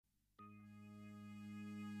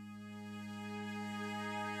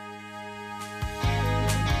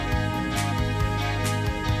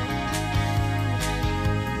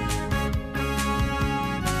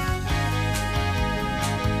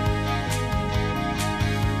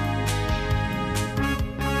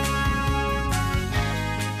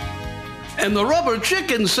And the rubber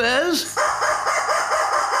chicken says,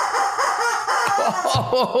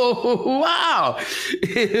 oh, wow.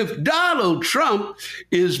 If Donald Trump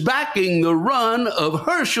is backing the run of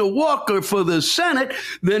Herschel Walker for the Senate,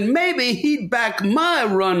 then maybe he'd back my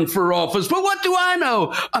run for office. But what do I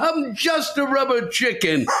know? I'm just a rubber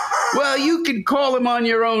chicken. Well, you can call him on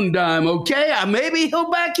your own dime, okay? Maybe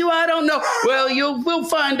he'll back you. I don't know. Well, we'll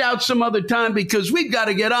find out some other time because we've got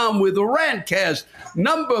to get on with Rantcast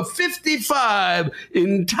number 55,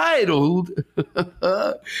 entitled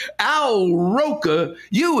Al Roker,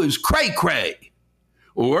 You Is Cray Cray.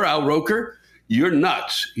 Or Al Roker, you're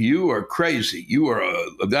nuts. You are crazy. You are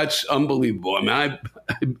that's unbelievable. I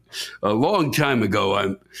mean, a long time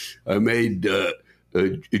ago, I made a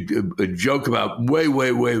joke about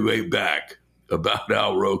way back about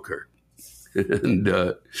Al Roker and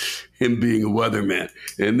him being a weatherman.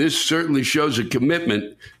 And this certainly shows a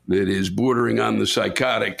commitment that is bordering on the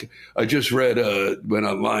psychotic. I just went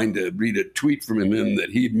online to read a tweet from him that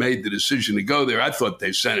he'd made the decision to go there. I thought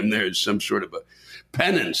they sent him there as some sort of a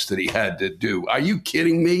penance that he had to do. Are you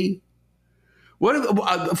kidding me?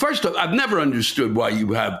 First off, I've never understood why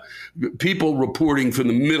you have people reporting from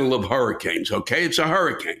the middle of hurricanes, okay? It's a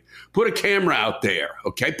hurricane. Put a camera out there,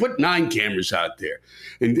 okay? Put 9 cameras out there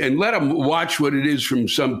and let them watch what it is from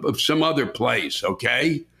some other place,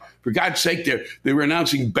 okay? For God's sake, they were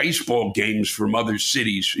announcing baseball games from other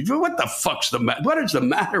cities. What the fuck's the matter? What is the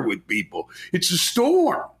matter with people? It's a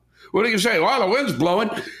storm. What do you say? Well, the wind's blowing,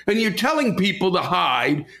 and you're telling people to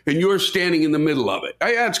hide, and you're standing in the middle of it. Oh,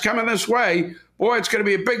 yeah, it's coming this way. Boy, it's going to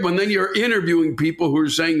be a big one. Then you're interviewing people who are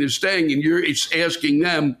saying they're staying, and you're asking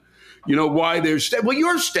them, why they're staying. Well,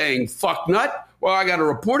 you're staying, fucknut. Well, I got to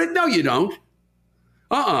report it. No, you don't.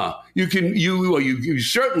 You can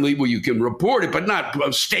report it, but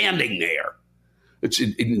not standing there. It's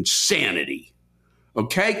insanity.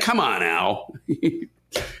 Okay, come on, Al.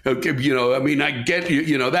 Okay, I get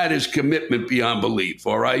you. That is commitment beyond belief.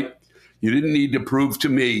 All right, you didn't need to prove to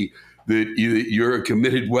me that you're a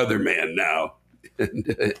committed weatherman now,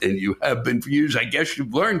 and you have been for years. I guess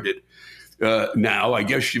you've learned it. Now, I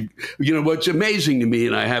guess what's amazing to me,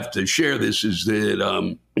 and I have to share this, is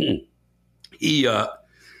that he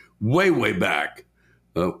way back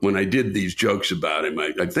when I did these jokes about him,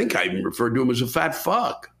 I think I even referred to him as a fat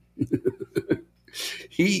fuck.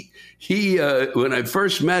 He when I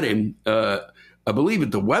first met him, I believe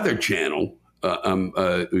at the Weather Channel,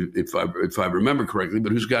 if I remember correctly,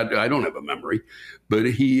 but I don't have a memory, but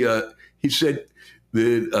he said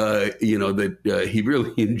that he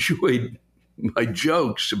really enjoyed my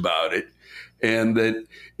jokes about it, and that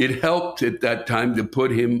it helped at that time to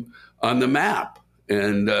put him on the map.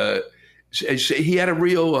 And he had a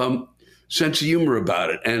real sense of humor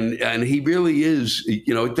about it, and he really is.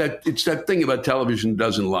 It's that thing about television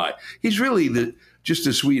doesn't lie. He's really just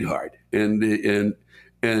a sweetheart, and he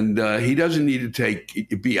doesn't need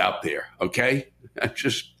to be out there. Okay,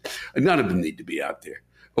 none of them need to be out there.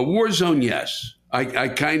 A war zone, yes. I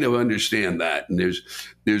kind of understand that, and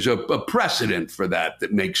there's a precedent for that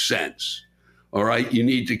makes sense. All right, you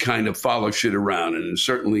need to kind of follow shit around, and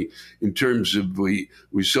certainly in terms of we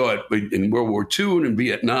saw it in World War II and in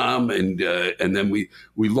Vietnam, and then we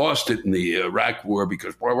lost it in the Iraq War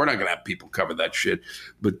because boy, we're not going to have people cover that shit.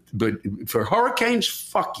 But for hurricanes,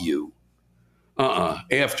 fuck you.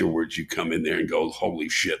 Afterwards, you come in there and go, holy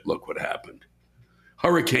shit, look what happened.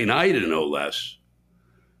 Hurricane Ida, no less.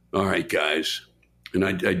 All right, guys,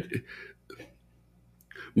 and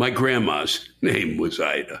my grandma's name was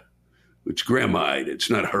Ida. It's Grandma Ida.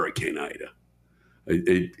 It's not Hurricane Ida.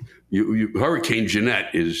 Hurricane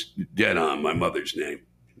Jeanette is dead on my mother's name.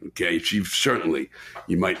 Okay, you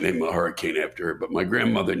might name a hurricane after her, but my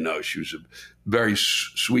grandmother, no, she was a very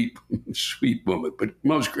sweet woman. But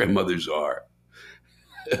most grandmothers are.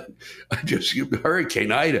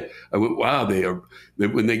 Hurricane Ida. I went, wow,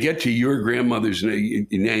 when they get to your grandmother's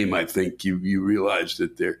name, I think you realize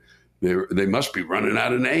that they must be running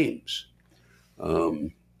out of names.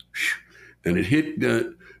 And it hit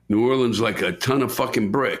New Orleans like a ton of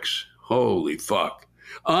fucking bricks. Holy fuck.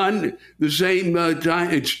 On the same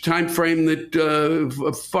time frame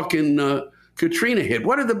that fucking Katrina hit.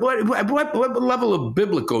 What level of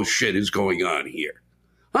biblical shit is going on here?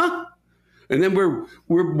 Huh? And then we're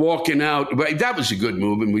walking out. That was a good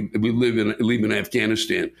move. And we live in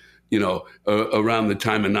Afghanistan, around the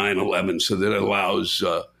time of 9/11. So that allows,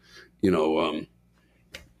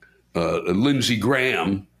 Lindsey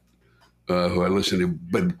Graham, who I listened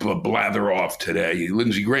to blather off today.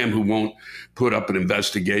 Lindsey Graham, who won't put up an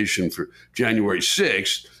investigation for January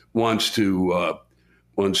 6th, wants to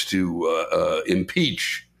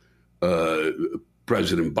impeach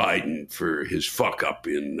President Biden for his fuck up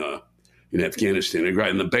in Afghanistan. And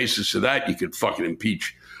on the basis of that, you could fucking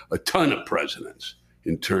impeach a ton of presidents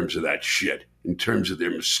in terms of that shit, in terms of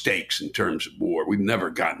their mistakes, in terms of war. We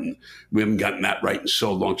haven't gotten that right in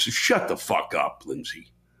so long. So shut the fuck up, Lindsay.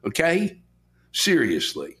 Okay?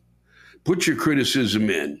 Seriously. Put your criticism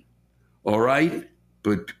in. All right?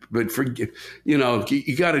 But forget, you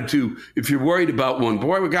got to do, if you're worried about one,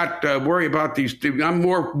 boy, we got to worry about these.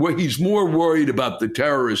 He's more worried about the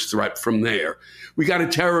terrorist threat from there. We got a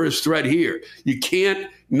terrorist threat here. You can't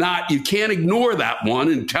ignore that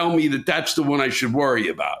one and tell me that that's the one I should worry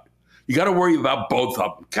about. You got to worry about both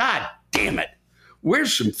of them. God damn it.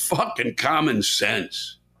 Where's some fucking common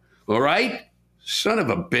sense? All right? Son of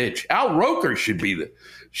a bitch. Al Roker should be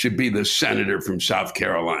the senator from South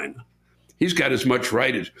Carolina. He's got as much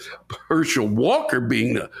right as Herschel Walker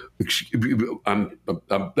being that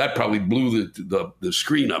probably blew the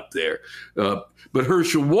screen up there. But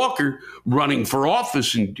Herschel Walker running for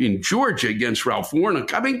office in Georgia against Ralph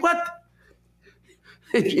Warnock. I mean, what?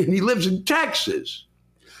 And he lives in Texas.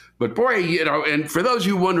 But boy, and for those of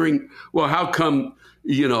you wondering, well, how come,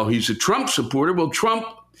 he's a Trump supporter? Well, Trump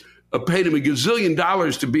paid him $1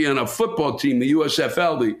 gazillion to be on a football team, the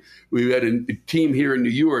USFL. We had a team here in New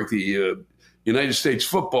York, the United States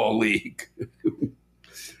Football League.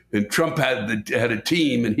 And Trump had a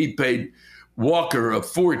team, and he paid Walker a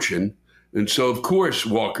fortune. And so, of course,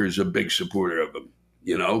 Walker's a big supporter of him,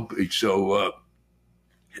 So,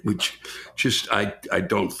 which just I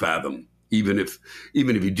don't fathom. Even if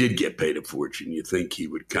he did get paid a fortune, you think he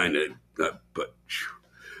would kind of,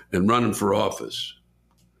 and running for office.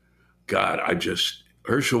 God,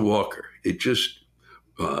 Herschel Walker, it just,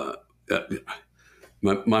 I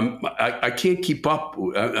can't keep up.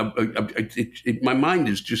 My mind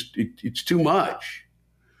is just, it's too much.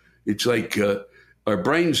 It's like our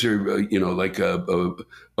brains are, like a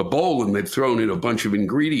bowl, and they've thrown in a bunch of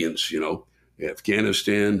ingredients,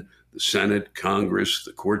 Afghanistan, the Senate, Congress,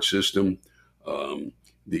 the court system,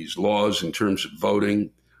 these laws in terms of voting,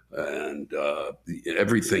 and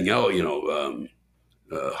everything else,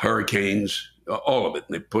 hurricanes, all of it.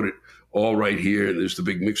 And they put it all right here, and there's the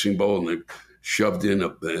big mixing bowl, and they've shoved in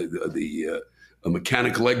a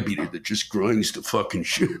mechanical egg beater that just grinds the fucking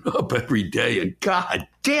shit up every day. And God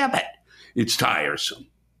damn it, it's tiresome.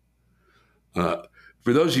 For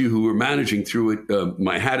those of you who are managing through it,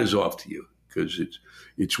 my hat is off to you, because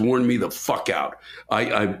it's worn me the fuck out.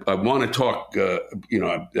 I want to talk,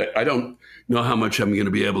 I don't know how much I'm going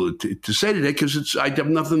to be able to say today, because I have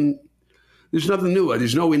nothing. There's nothing new.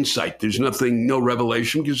 There's no insight. There's no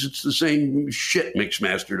revelation, because it's the same shit mixed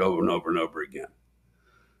mastered over and over and over again.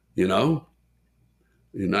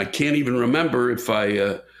 And I can't even remember if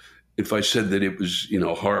I said that it was,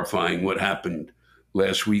 horrifying what happened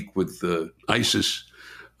last week with ISIS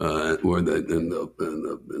or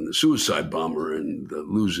the suicide bomber and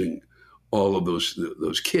losing all of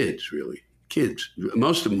those kids,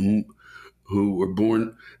 most of them who were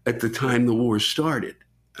born at the time the war started.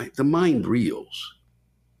 The mind reels.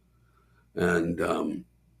 And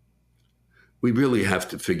we really have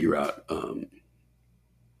to figure out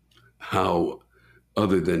how,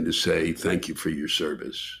 other than to say thank you for your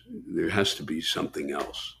service, there has to be something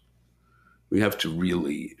else. We have to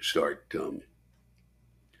really start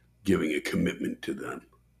giving a commitment to them.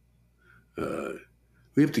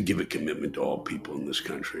 We have to give a commitment to all people in this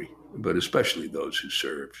country, but especially those who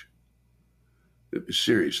serve.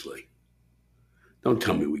 Seriously. Don't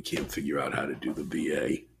tell me we can't figure out how to do the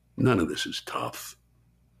VA. None of this is tough.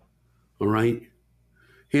 All right?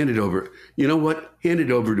 Hand it over. You know what? Hand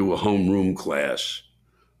it over to a homeroom class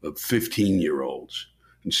of 15-year-olds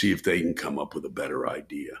and see if they can come up with a better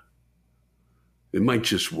idea. It might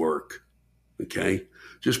just work, okay?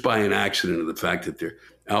 Just by an accident of the fact that they're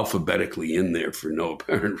alphabetically in there for no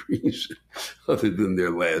apparent reason other than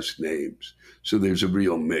their last names. So there's a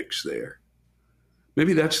real mix there.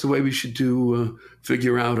 Maybe that's the way we should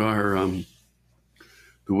figure out our,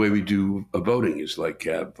 the way we do voting is like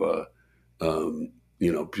have,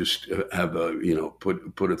 just have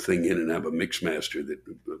put a thing in and have a mix master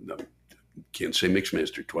that, can't say mix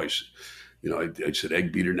master twice. I said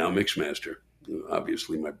egg beater, now mix master.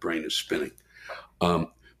 Obviously my brain is spinning. But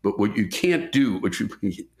what you can't do, it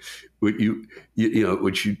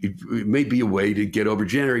may be a way to get over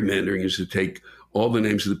gerrymandering, is to take all the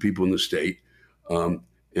names of the people in the state,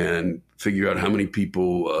 and figure out how many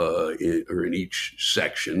people are in each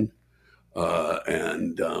section,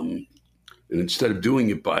 and instead of doing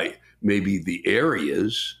it by maybe the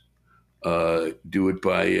areas, do it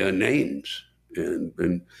by names,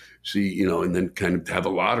 and see, and then kind of have a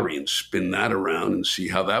lottery and spin that around and see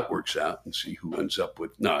how that works out and see who ends up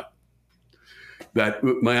with not. That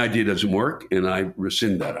my idea doesn't work, and I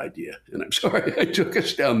rescind that idea. And I'm sorry I took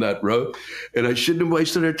us down that road, and I shouldn't have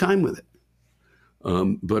wasted our time with it.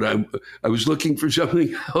 But I was looking for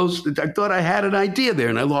something else. I thought I had an idea there,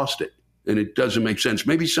 and I lost it, and it doesn't make sense.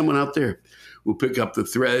 Maybe someone out there will pick up the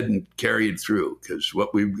thread and carry it through, because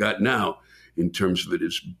what we've got now in terms of it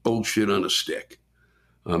is bullshit on a stick.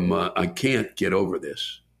 I can't get over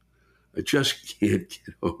this. I just can't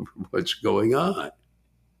get over what's going on.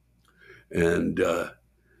 And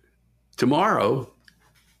tomorrow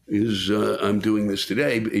is, I'm doing this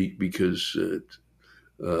today because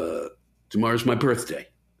tomorrow's my birthday.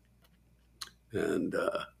 And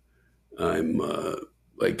I'm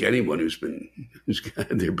like anyone who's got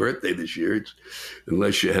their birthday this year,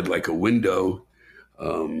 unless you had like a window,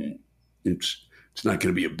 it's not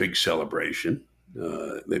going to be a big celebration.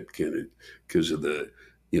 Because of the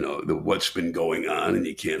what's been going on, and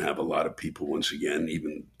you can't have a lot of people once again,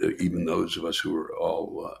 even those of us who are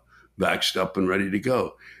all vaxxed up and ready to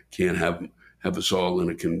go, can't have us all in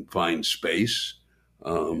a confined space,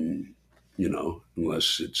 unless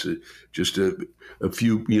it's just a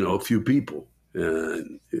few people,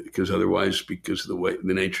 because otherwise, because of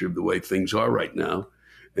the nature of the way things are right now,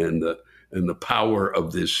 and the power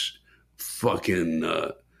of this fucking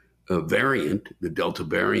variant, the Delta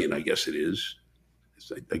variant, I guess it is.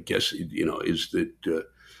 I guess is that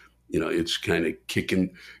it's kind of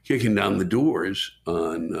kicking down the doors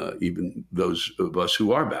on even those of us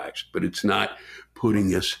who are vaxxed, but it's not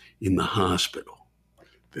putting us in the hospital.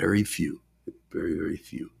 Very few, very, very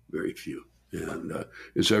few, very few. And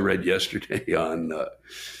as I read yesterday on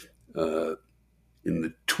in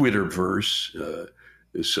the Twitterverse,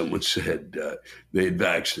 as someone said, they had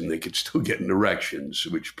vaxxed and they could still get erections,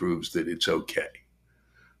 which proves that it's okay.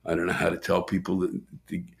 I don't know how to tell people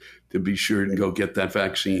to be sure and go get that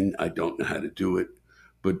vaccine. I don't know how to do it.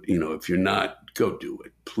 But, if you're not, go do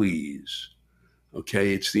it, please.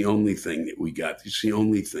 Okay? It's the only thing that we got. It's the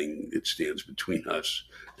only thing that stands between us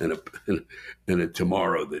and a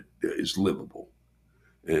tomorrow that is livable,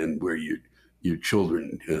 and where your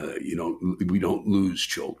children, we don't lose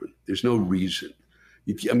children. There's no reason.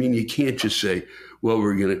 You can't just say, well,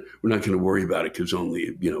 we're not going to worry about it because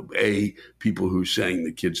only, people who are saying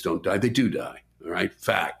the kids don't die, they do die. All right.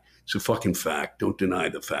 Fact. It's a fucking fact. Don't deny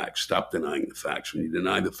the facts. Stop denying the facts. When you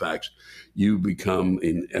deny the facts, you become,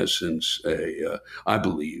 in essence, I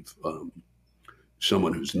believe,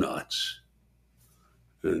 someone who's nuts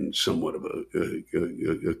and somewhat of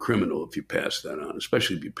a criminal if you pass that on,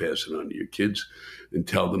 especially if you pass it on to your kids and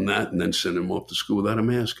tell them that and then send them off to school without a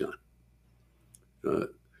mask on.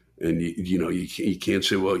 And you can't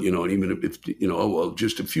say, well, even if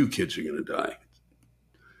just a few kids are going to die.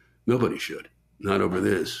 Nobody should, not over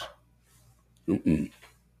this. Mm-mm.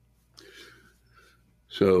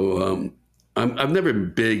 So I've never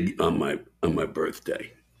been big on my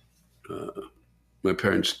birthday. My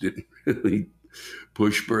parents didn't really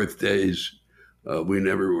push birthdays. We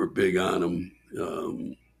never were big on them.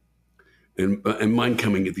 And mine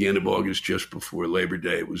coming at the end of August, just before Labor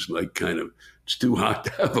Day, it was like it's too hot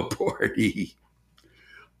to have a party.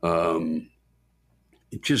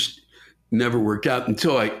 It just never worked out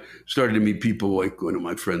until I started to meet people like one of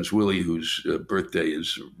my friends, Willie, whose birthday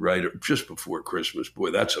is right just before Christmas.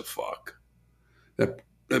 Boy, that's a fuck. That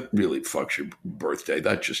really fucks your birthday.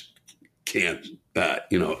 That just can't.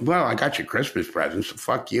 Well, I got your Christmas present, so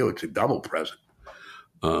fuck you. It's a double present.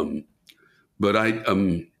 But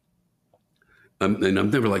and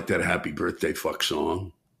I've never liked that happy birthday fuck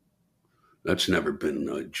song. That's never been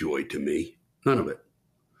a joy to me. None of it.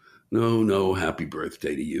 No, happy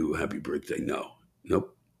birthday to you. Happy birthday. No.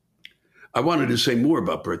 Nope. I wanted to say more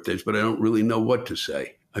about birthdays, but I don't really know what to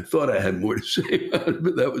say. I thought I had more to say about it,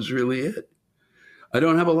 but that was really it. I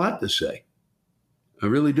don't have a lot to say. I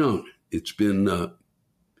really don't. It's been, I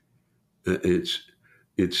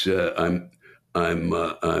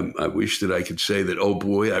wish that I could say that, oh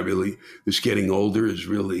boy, this getting older is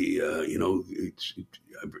really, I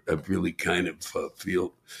really kind of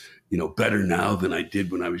feel, better now than I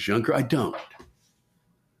did when I was younger. I don't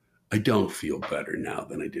feel better now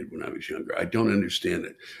than I did when I was younger. I don't understand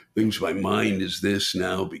it. Things, my mind is this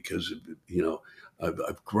now because of,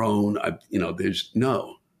 I've grown.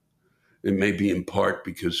 It may be in part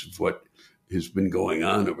because of what has been going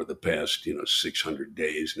on over the past, 600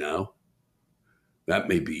 days now. That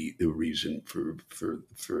may be the reason for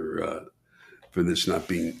this not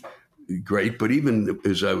being great. But even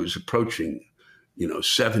as I was approaching,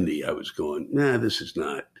 70, I was going, nah, this is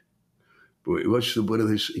not. boy, what are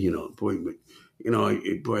they,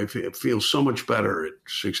 I feel so much better at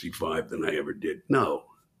 65 than I ever did. No,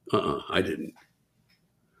 I didn't.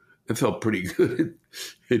 I felt pretty good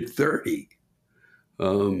at 30.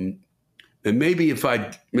 And maybe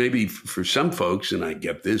maybe for some folks, and I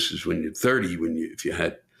get this, is when you're 30, if you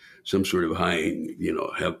had some sort of high,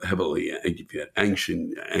 heavily, if you had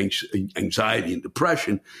anxiety and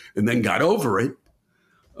depression, and then got over it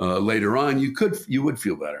later on, you would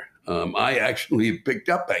feel better. I actually picked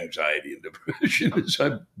up anxiety and depression as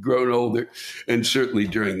I've grown older, and certainly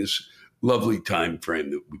during this lovely time frame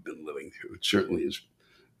that we've been living through, it certainly has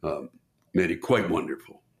made it quite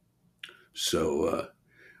wonderful. So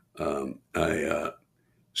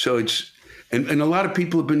so it's, and a lot of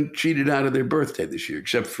people have been cheated out of their birthday this year,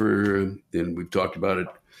 except for, and we've talked about it,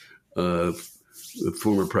 the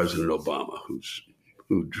former President Obama,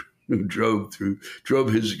 who drove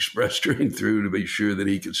his express train through to be sure that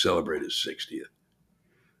he could celebrate his 60th.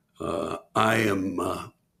 I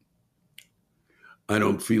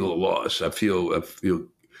don't feel a loss. I feel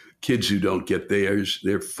kids who don't get theirs,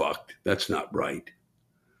 they're fucked. That's not right.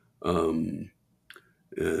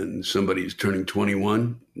 And somebody's turning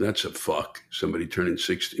 21, that's a fuck. Somebody turning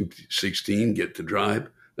 16, get to drive,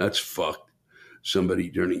 that's fucked. Somebody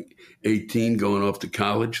turning 18, going off to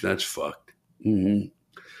college, that's fucked. Mm-hmm.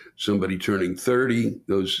 Somebody turning 30,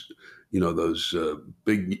 those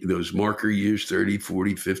marker years, 30,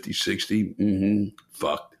 40, 50, 60,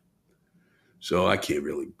 fucked. So I can't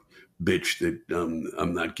really bitch that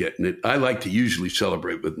I'm not getting it. I like to usually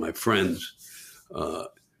celebrate with my friends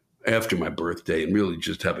after my birthday and really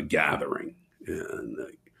just have a gathering and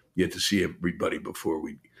get to see everybody before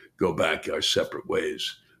we go back our separate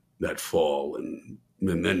ways that fall, and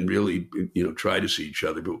then really, try to see each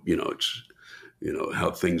other. But, it's,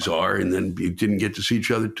 how things are. And then we didn't get to see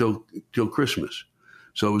each other till Christmas.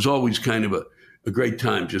 So it was always kind of a great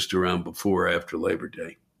time just around before or after Labor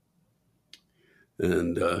Day.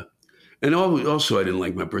 And also I didn't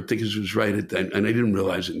like my birthday because it was right at that, and I didn't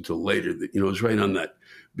realize it until later that, it was right on that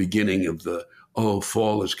beginning of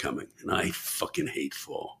fall is coming. And I fucking hate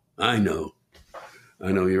fall. I know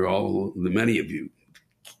many of you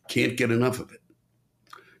can't get enough of it.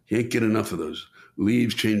 Can't get enough of those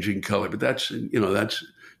leaves changing color, but that's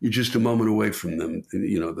you're just a moment away from them.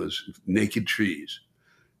 Those naked trees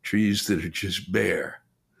that are just bare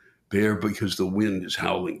because the wind is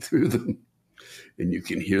howling through them and you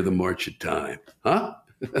can hear the march of time. Huh?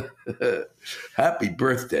 Happy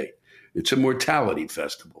birthday. It's a mortality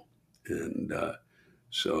festival. And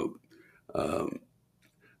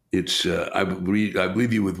it's, I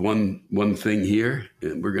leave you with one thing here,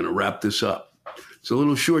 and we're going to wrap this up. It's a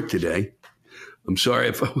little short today. I'm sorry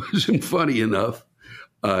if I wasn't funny enough.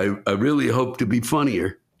 I really hope to be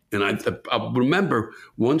funnier. And I'll remember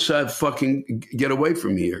once I fucking get away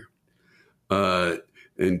from here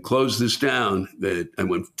and close this down that I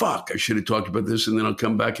went, fuck, I should have talked about this, and then I'll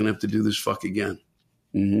come back and have to do this fuck again.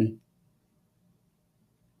 Mm-hmm.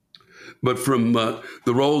 But from the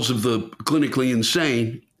roles of the clinically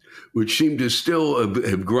insane, which seem to still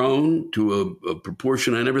have grown to a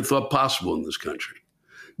proportion I never thought possible in this country.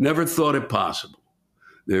 Never thought it possible.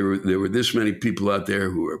 There were this many people out there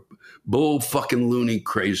who are bull fucking loony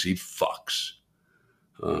crazy fucks.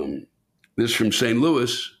 This from St.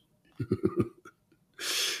 Louis.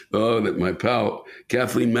 That my pal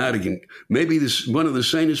Kathleen Madigan, maybe this one of the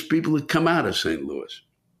sanest people that come out of St. Louis.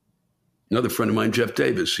 Another friend of mine, Jeff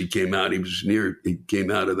Davis, he came out of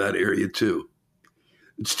that area too.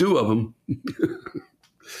 It's two of them.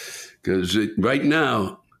 Because right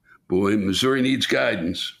now, boy, Missouri needs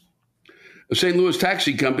guidance. A St. Louis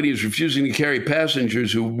taxi company is refusing to carry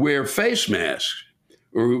passengers who wear face masks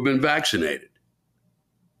or who've been vaccinated.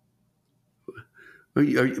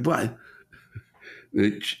 What?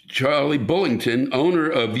 Charlie Bullington, owner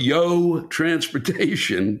of Yo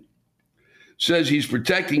Transportation, says he's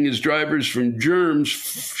protecting his drivers from germs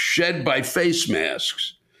shed by face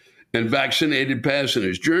masks and vaccinated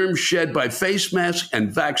passengers. Germs shed by face masks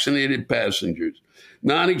and vaccinated passengers.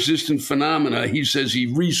 Non-existent phenomena, he says he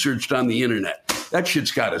researched on the internet. That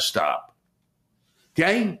shit's got to stop.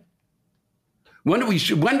 Okay? When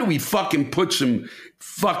do we fucking put some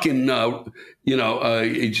fucking oversight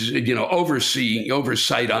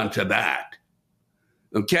onto that?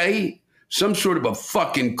 Okay? Some sort of a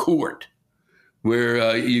fucking court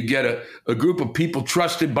where you get a group of people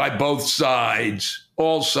trusted by both sides,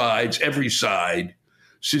 all sides, every side,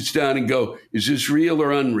 sits down and go, is this real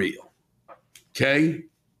or unreal? Okay?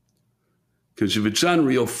 Because if it's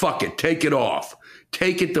unreal, fuck it. Take it off.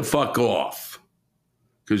 Take it the fuck off.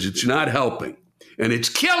 Because it's not helping. And it's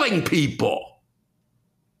killing people.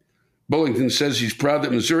 Bullington says he's proud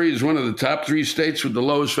that Missouri is one of the top 3 states with the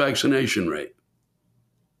lowest vaccination rate.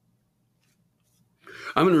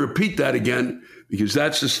 I'm going to repeat that again because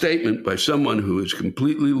that's a statement by someone who is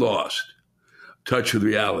completely lost touch with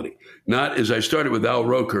reality. Not as I started with Al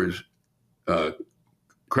Roker's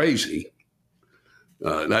crazy.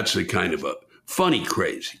 That's a kind of a funny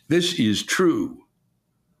crazy. This is true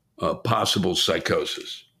possible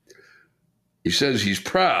psychosis. He says he's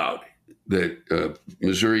proud that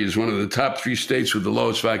Missouri is one of the top 3 states with the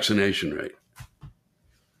lowest vaccination rate.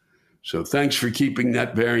 So thanks for keeping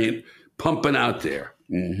that variant pumping out there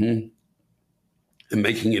and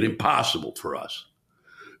making it impossible for us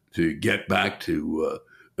to get back to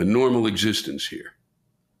a normal existence here.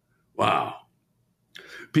 Wow.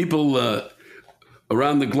 People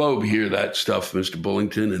around the globe hear that stuff, Mr.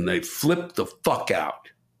 Bullington, and they flip the fuck out.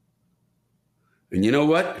 And you know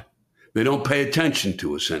what? They don't pay attention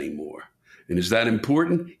to us anymore. And is that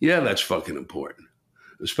important? Yeah, that's fucking important.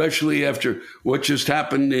 Especially after what just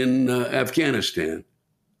happened in Afghanistan.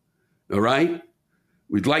 All right?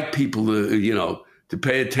 We'd like people to, to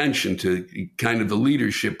pay attention to kind of the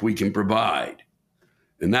leadership we can provide.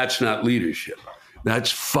 And that's not leadership.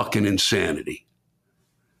 That's fucking insanity.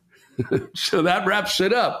 So that wraps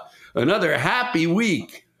it up. Another happy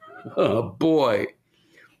week. Oh, boy.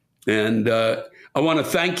 And I want to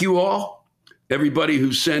thank you all, everybody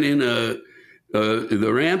who sent in the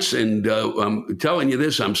rants. And I'm telling you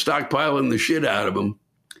this, I'm stockpiling the shit out of them.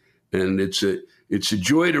 And it's a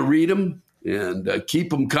joy to read them and keep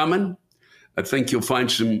them coming. I think you'll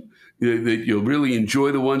find some that you'll really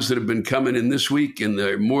enjoy the ones that have been coming in this week, and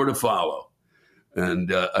there are more to follow.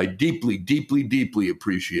 And I deeply, deeply, deeply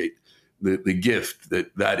appreciate the gift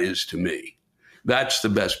that is to me. That's the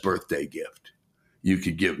best birthday gift you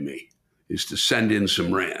could give me, is to send in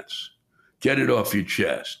some rants. Get it off your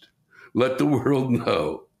chest. Let the world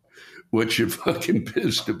know what you're fucking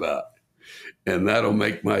pissed about. And that'll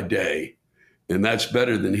make my day. And that's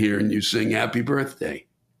better than hearing you sing happy birthday.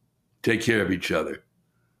 Take care of each other.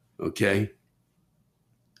 Okay?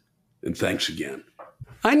 And thanks again.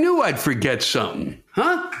 I knew I'd forget something.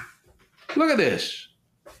 Huh? Look at this.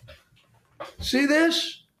 See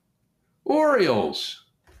this? Orioles.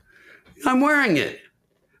 I'm wearing it.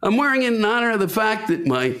 I'm wearing it in honor of the fact that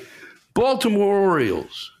my Baltimore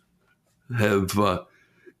Orioles have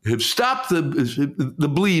stopped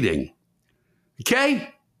the bleeding.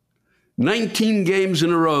 Okay? 19 games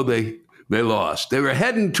in a row they lost. They were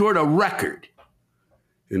heading toward a record.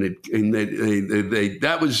 And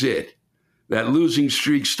that was it. That losing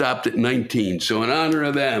streak stopped at 19. So in honor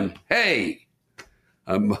of them, hey,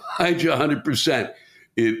 I'm behind you 100%.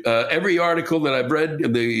 Every article that I've read,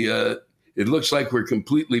 it looks like we're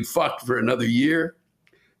completely fucked for another year.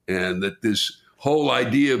 And that this whole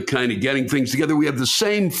idea of kind of getting things together, we have the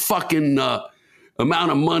same fucking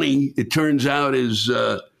amount of money, it turns out, as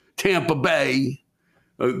Tampa Bay,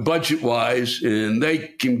 budget-wise, and they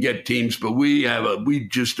can get teams, but we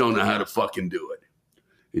just don't know how to fucking do it.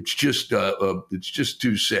 It's just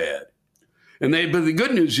too sad. But the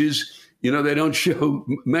good news is, they don't show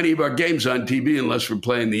many of our games on TV unless we're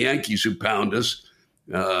playing the Yankees, who pound us.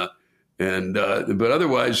 But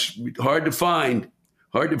otherwise, hard to find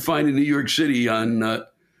in New York City on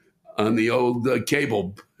the old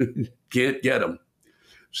cable. Can't get them.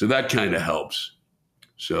 So that kind of helps.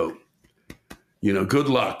 So, good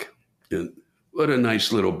luck. And what a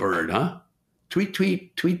nice little bird, huh? Tweet,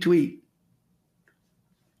 tweet, tweet, tweet.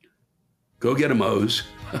 Go get 'em, O's.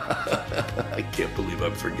 I can't believe I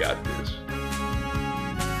forgot this.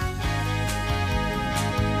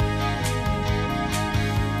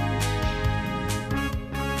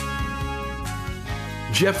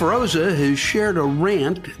 Jeff Rosa has shared a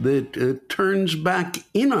rant that turns back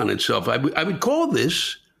in on itself. I would call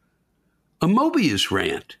this a Mobius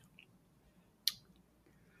rant.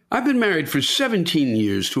 I've been married for 17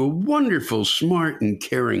 years to a wonderful, smart, and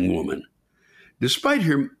caring woman. Despite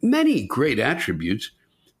her many great attributes,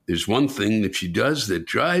 there's one thing that she does that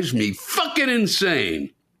drives me fucking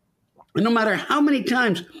insane. And no matter how many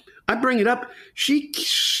times I bring it up, she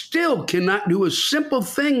still cannot do a simple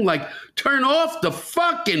thing like turn off the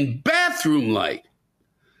fucking bathroom light.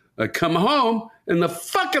 I come home and the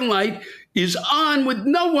fucking light is on with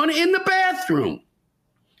no one in the bathroom.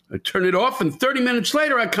 I turn it off, and 30 minutes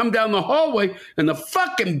later, I come down the hallway and the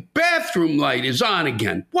fucking bathroom light is on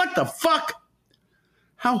again. What the fuck?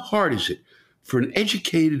 How hard is it for an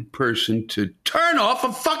educated person to turn off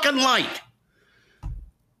a fucking light?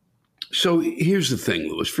 So here's the thing,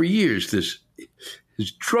 Louis. For years, this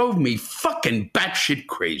has drove me fucking batshit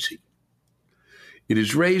crazy. It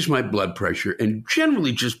has raised my blood pressure and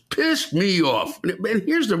generally just pissed me off. And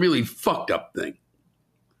here's the really fucked up thing.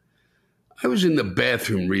 I was in the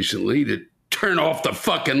bathroom recently to turn off the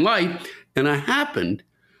fucking light, and I happened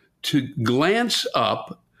to glance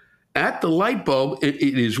up at the light bulb. It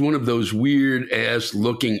is one of those weird ass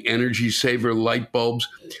looking energy saver light bulbs.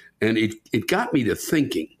 And it got me to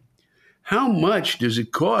thinking, how much does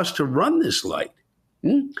it cost to run this light?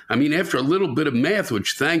 I mean, after a little bit of math,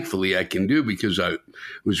 which thankfully I can do because I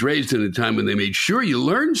was raised in a time when they made sure you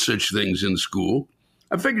learned such things in school,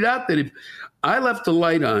 I figured out that if I left the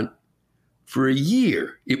light on for a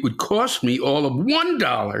year, it would cost me all of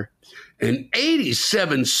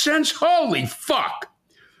 $1.87. Holy fuck.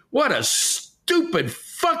 What a stupid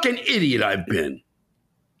fucking idiot I've been.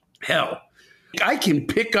 Hell, I can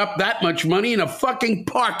pick up that much money in a fucking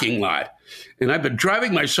parking lot. And I've been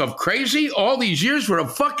driving myself crazy all these years for a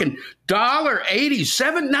fucking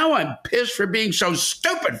 $1.87. Now I'm pissed for being so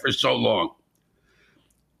stupid for so long.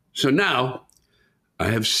 So now I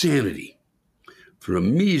have sanity for a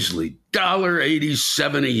measly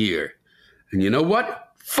 $1.87 a year. And you know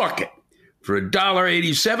what? Fuck it. For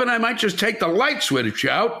 $1.87, I might just take the light switch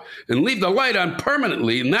out and leave the light on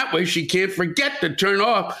permanently. And that way she can't forget to turn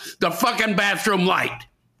off the fucking bathroom light.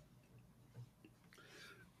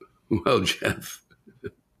 Well, Jeff,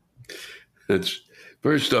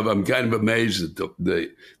 first off, I'm kind of amazed that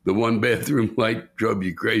the one bathroom light drove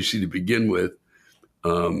you crazy to begin with.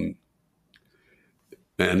 And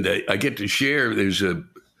I get to share, there's a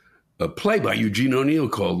play by Eugene O'Neill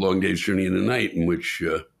called Long Day's Journey in the Night, in which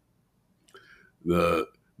the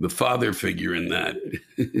father figure in that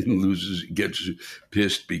gets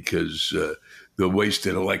pissed because the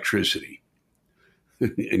wasted electricity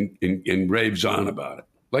and raves on about it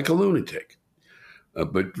like a lunatic.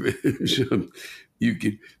 But you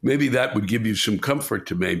could, maybe that would give you some comfort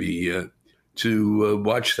to maybe to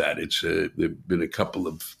watch that. There've been a couple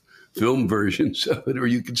of film versions of it, or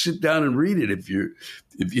you can sit down and read it if you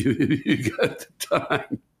got the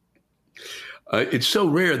time. It's so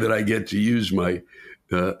rare that I get to use my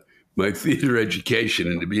theater education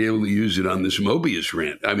and to be able to use it on this Mobius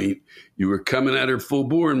rant. I mean, you were coming at her full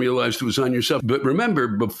bore and realized it was on yourself. But remember,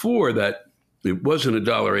 before that, it wasn't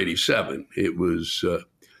 $1.87. It was a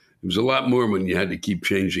lot more when you had to keep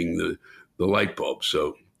changing the light bulb.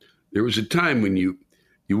 So there was a time when you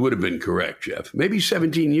would have been correct, Jeff. Maybe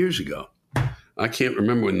 17 years ago. I can't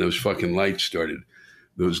remember when those fucking lights started.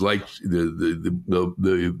 Those lights,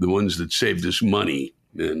 the ones that saved us money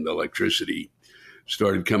and electricity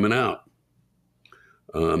started coming out.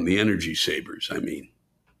 The energy savers, I mean.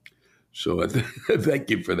 So I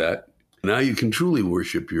thank you for that. Now you can truly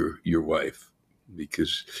worship your wife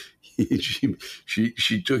because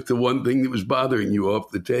she took the one thing that was bothering you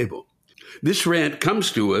off the table. This rant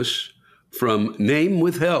comes to us from Name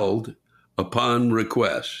Withheld Upon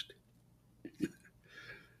Request.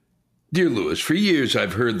 Dear Lewis, for years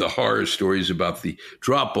I've heard the horror stories about the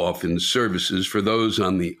drop-off in services for those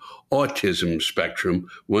on the autism spectrum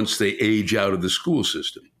once they age out of the school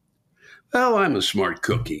system. Well, I'm a smart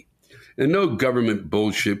cookie, and no government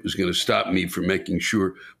bullshit was going to stop me from making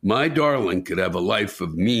sure my darling could have a life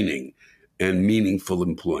of meaning and meaningful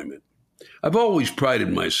employment. I've always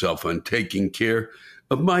prided myself on taking care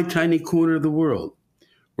of my tiny corner of the world,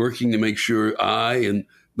 working to make sure I and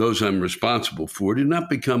those I'm responsible for do not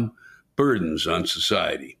become burdens on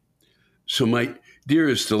society. So my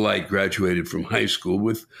dearest delight graduated from high school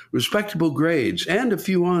with respectable grades and a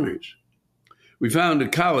few honors. We found a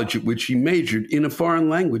college at which he majored in a foreign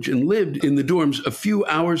language and lived in the dorms a few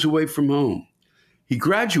hours away from home. He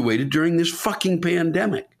graduated during this fucking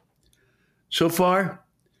pandemic. So far,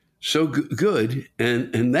 so good.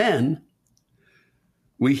 And then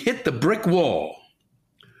we hit the brick wall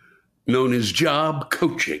known as job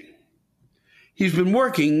coaching. He's been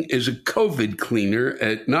working as a COVID cleaner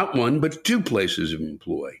at not one, but two places of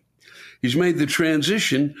employ. He's made the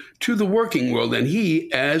transition to the working world, and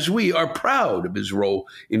he, as we, are proud of his role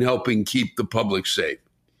in helping keep the public safe.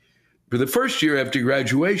 For the first year after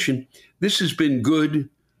graduation, this has been good,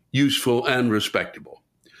 useful, and respectable.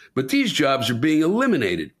 But these jobs are being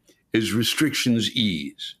eliminated as restrictions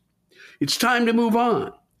ease. It's time to move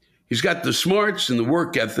on. He's got the smarts and the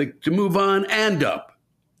work ethic to move on and up.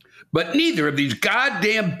 But neither of these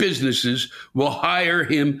goddamn businesses will hire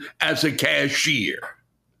him as a cashier.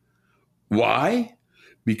 Why?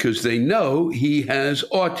 Because they know he has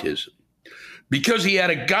autism. Because he had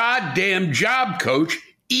a goddamn job coach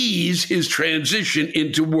ease his transition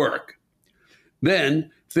into work. Then,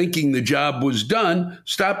 thinking the job was done,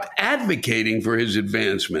 stopped advocating for his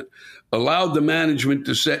advancement, allowed the management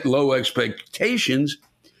to set low expectations,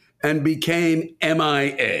 and became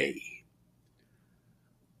MIA.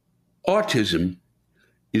 Autism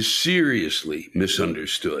is seriously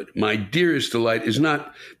misunderstood. My dearest delight is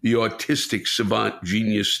not the autistic savant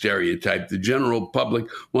genius stereotype the general public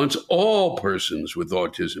wants all persons with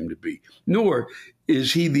autism to be, nor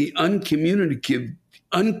is he the uncommunicative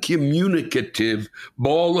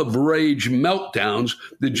ball of rage meltdowns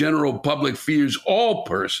the general public fears all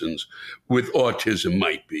persons with autism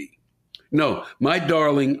might be. No, my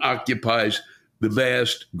darling occupies the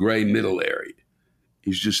vast gray middle area.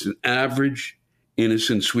 He's just an average,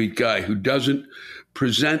 innocent, sweet guy who doesn't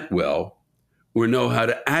present well or know how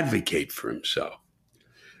to advocate for himself.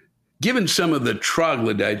 Given some of the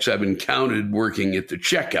troglodytes I've encountered working at the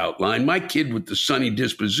checkout line, my kid with the sunny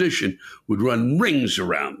disposition would run rings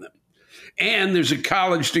around them. And there's a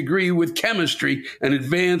college degree with chemistry and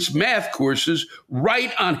advanced math courses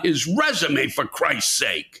right on his resume, for Christ's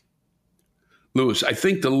sake. Lewis, I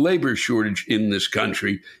think the labor shortage in this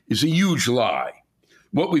country is a huge lie.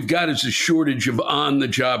 What we've got is a shortage of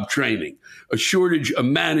on-the-job training, a shortage of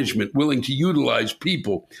management willing to utilize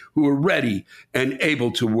people who are ready and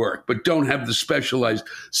able to work, but don't have the specialized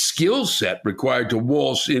skill set required to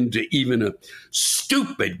waltz into even a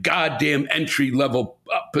stupid goddamn entry-level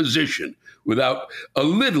position without a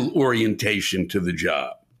little orientation to the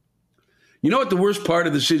job. You know what the worst part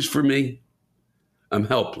of this is for me? I'm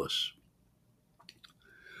helpless.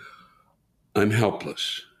 I'm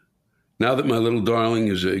helpless. Now that my little darling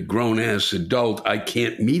is a grown-ass adult, I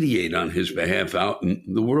can't mediate on his behalf out in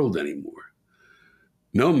the world anymore.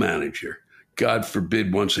 No manager, God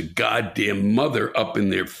forbid, wants a goddamn mother up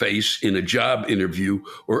in their face in a job interview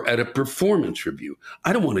or at a performance review.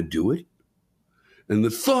 I don't want to do it. And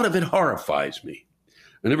the thought of it horrifies me.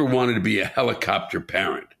 I never wanted to be a helicopter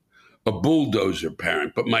parent, a bulldozer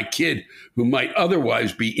parent, but my kid, who might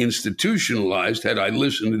otherwise be institutionalized had I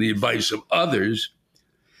listened to the advice of others,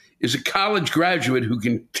 is a college graduate who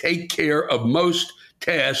can take care of most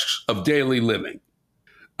tasks of daily living.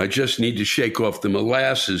 I just need to shake off the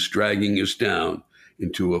molasses dragging us down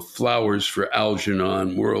into a flowers for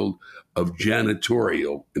Algernon world of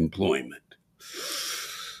janitorial employment.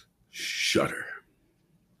 Shudder.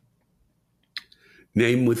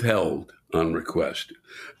 Name withheld on request.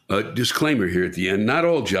 A disclaimer here at the end. Not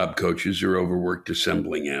all job coaches are overworked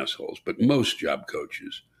assembling assholes, but most job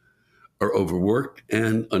coaches are overworked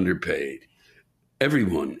and underpaid.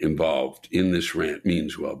 Everyone involved in this rant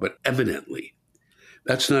means well, but evidently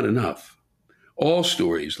that's not enough. All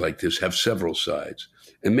stories like this have several sides,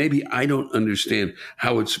 and maybe I don't understand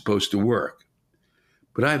how it's supposed to work.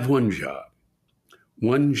 But I have one job,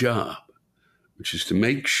 which is to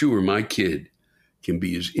make sure my kid can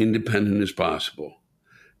be as independent as possible.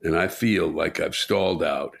 And I feel like I've stalled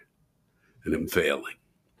out and am failing.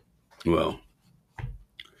 Well,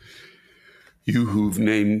 you who've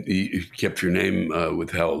kept your name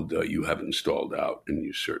withheld, you haven't stalled out, and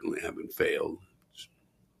you certainly haven't failed.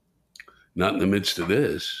 Not in the midst of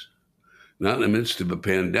this, not in the midst of a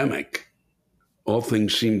pandemic. All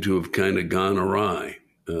things seem to have kind of gone awry.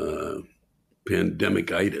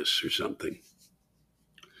 Pandemic-itis or something.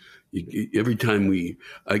 Every time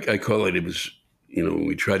I call it was, when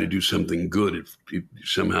we try to do something good,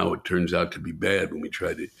 somehow it turns out to be bad. When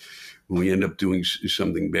we end up doing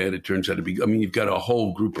something bad, it turns out to be, you've got a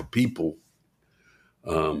whole group of people,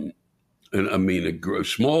 and a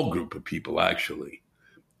small group of people actually,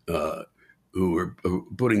 who are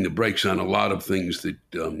putting the brakes on a lot of things that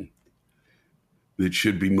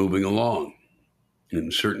should be moving along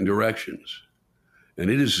in certain directions. And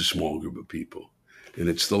it is a small group of people. And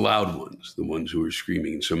it's the loud ones, the ones who are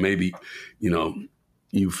screaming. And so maybe,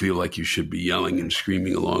 you feel like you should be yelling and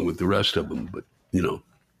screaming along with the rest of them. But,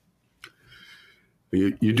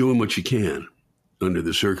 you're doing what you can under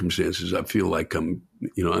the circumstances. I feel like I'm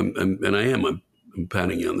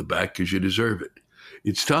patting you on the back because you deserve it.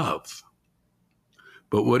 It's tough.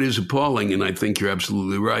 But what is appalling, and I think you're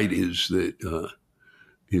absolutely right, is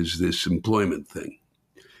this employment thing.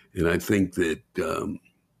 And I think that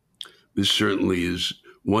this certainly is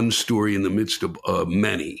one story in the midst of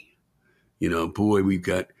many. We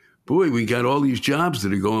got all these jobs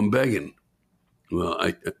that are going begging. Well,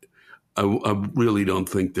 I really don't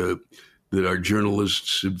think that our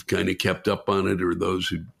journalists have kind of kept up on it, or those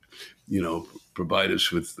who, provide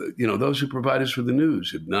us with, those who provide us with the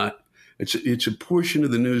news have not. It's a portion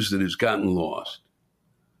of the news that has gotten lost.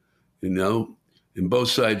 And both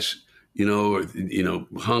sides,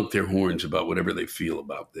 honk their horns about whatever they feel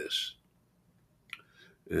about this.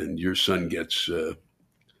 And your son gets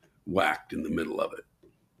whacked in the middle of it.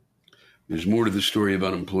 There's more to the story of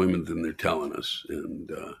unemployment than they're telling us. And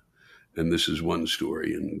And this is one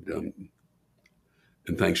story, and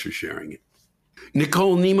thanks for sharing it.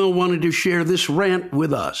 Nicole Nemo wanted to share this rant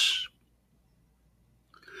with us.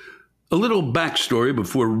 A little backstory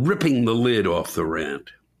before ripping the lid off the rant.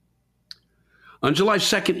 On July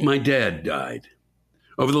 2nd, my dad died.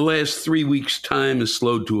 Over the last 3 weeks, time has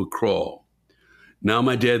slowed to a crawl. Now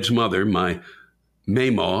my dad's mother, my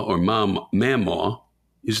Mamaw or Mamaw,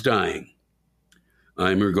 is dying.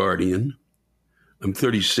 I'm her guardian. I'm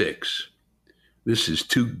 36. This is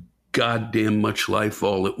too goddamn much life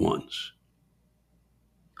all at once.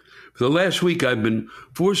 For the last week, I've been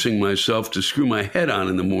forcing myself to screw my head on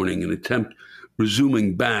in the morning and attempt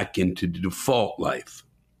resuming back into default life.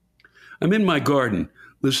 I'm in my garden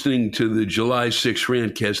listening to the July 6th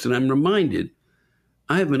rantcast, and I'm reminded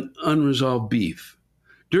I have an unresolved beef.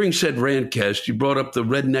 During said rantcast, you brought up the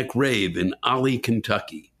redneck rave in Ollie,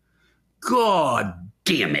 Kentucky. God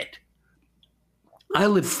damn it. I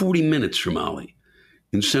live 40 minutes from Ollie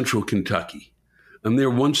in central Kentucky. I'm there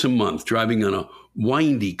once a month, driving on a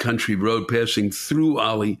windy country road, passing through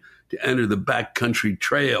Ollie to enter the backcountry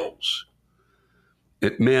trails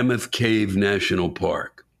at Mammoth Cave National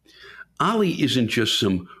Park. Ollie isn't just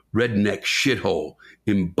some redneck shithole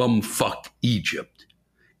in bumfuck Egypt.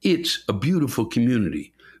 It's a beautiful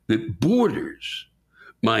community that borders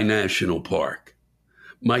my national park,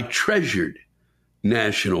 my treasured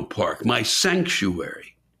national park, my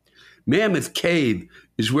sanctuary. Mammoth Cave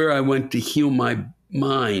is where I went to heal my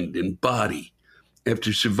mind and body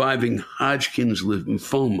after surviving Hodgkin's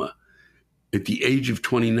lymphoma at the age of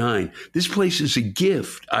 29. This place is a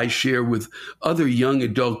gift I share with other young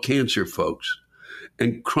adult cancer folks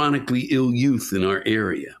and chronically ill youth in our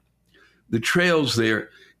area. The trails there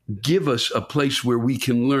give us a place where we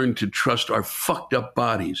can learn to trust our fucked up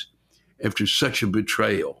bodies after such a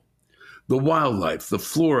betrayal. The wildlife, the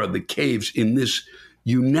flora, the caves in this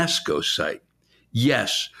UNESCO site,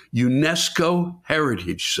 yes, UNESCO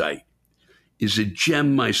heritage site, is a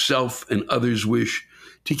gem myself and others wish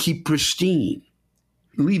to keep pristine.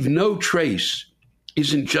 Leave no trace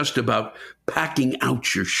isn't just about packing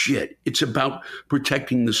out your shit. It's about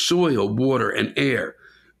protecting the soil, water, and air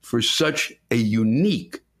for such a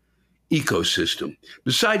unique ecosystem.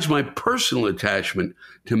 Besides my personal attachment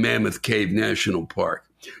to Mammoth Cave National Park,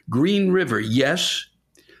 Green River, yes,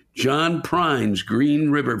 John Prine's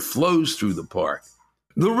Green River flows through the park.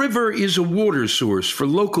 The river is a water source for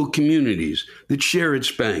local communities that share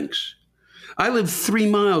its banks. I live 3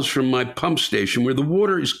 miles from my pump station where the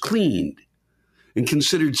water is cleaned and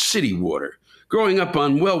considered city water. Growing up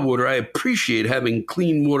on well water, I appreciate having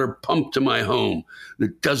clean water pumped to my home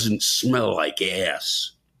that doesn't smell like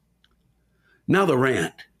ass. Now the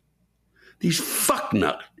rant. These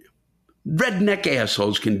fucknut redneck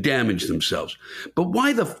assholes can damage themselves. But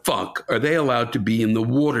why the fuck are they allowed to be in the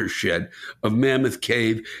watershed of Mammoth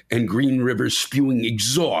Cave and Green River spewing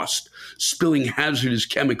exhaust, spilling hazardous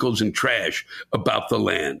chemicals and trash about the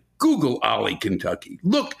land? Google Ollie, Kentucky.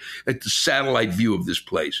 Look at the satellite view of this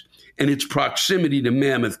place and its proximity to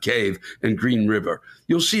Mammoth Cave and Green River.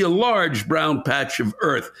 You'll see a large brown patch of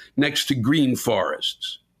earth next to green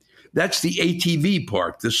forests. That's the ATV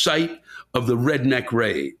park, the site of the redneck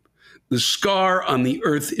rave. The scar on the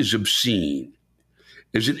earth is obscene.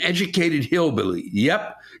 As an educated hillbilly,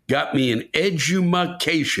 yep, got me an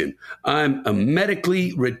edumacation. I'm a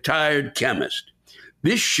medically retired chemist.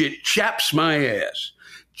 This shit chaps my ass.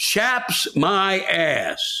 Chaps my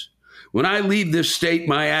ass. When I leave this state,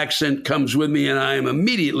 my accent comes with me and I am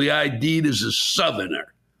immediately ID'd as a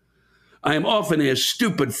Southerner. I am often asked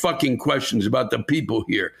stupid fucking questions about the people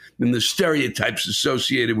here and the stereotypes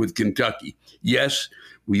associated with Kentucky. Yes,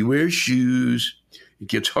 we wear shoes. It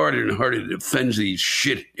gets harder and harder to defend these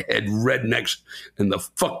shithead rednecks and the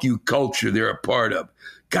fuck you culture they're a part of.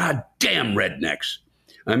 Goddamn rednecks.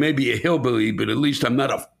 I may be a hillbilly, but at least I'm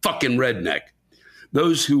not a fucking redneck.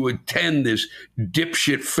 Those who attend this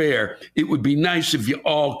dipshit fair, it would be nice if you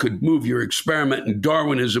all could move your experiment in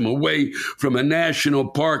Darwinism away from a national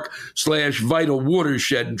park / vital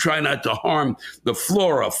watershed and try not to harm the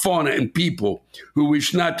flora, fauna, and people who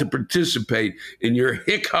wish not to participate in your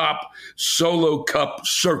hick-hop solo cup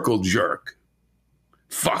circle jerk.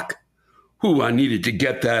 Fuck. I needed to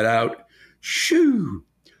get that out. Shoo.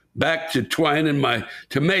 Back to twining my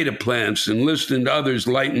tomato plants and listening to others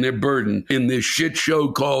lighten their burden in this shit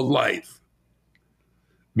show called life.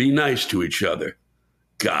 Be nice to each other.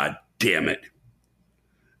 God damn it.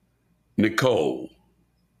 Nicole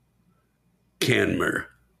Canmer,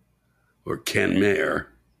 or Canmere,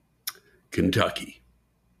 Kentucky.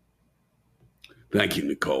 Thank you,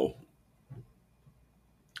 Nicole.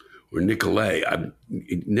 Or Nicolay. I've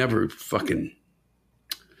never fucking...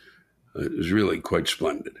 It was really quite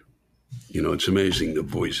splendid. You know, it's amazing the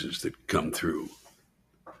voices that come through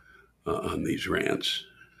on these rants.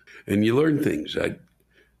 And you learn things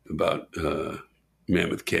about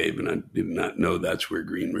Mammoth Cave, and I did not know that's where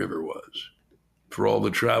Green River was. For all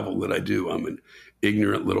the travel that I do, I'm an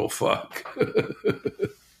ignorant little fuck.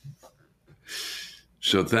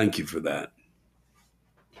 So thank you for that.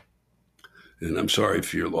 And I'm sorry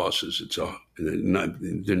for your losses. There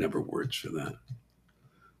are never words for that.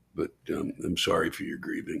 But I'm sorry for your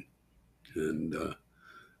grieving. And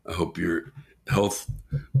I hope your health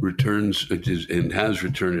returns and has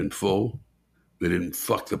returned in full. They didn't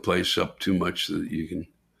fuck the place up too much so that you can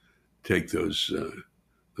take those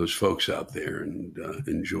folks out there and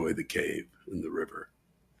enjoy the cave and the river.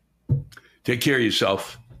 Take care of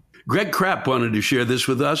yourself. Greg Krapp wanted to share this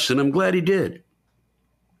with us, and I'm glad he did.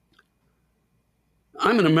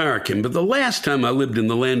 I'm an American, but the last time I lived in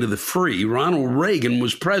the land of the free, Ronald Reagan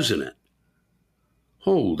was president.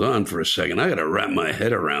 Hold on for a second. I got to wrap my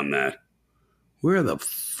head around that. Where the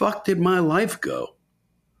fuck did my life go?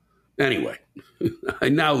 Anyway, I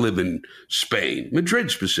now live in Spain, Madrid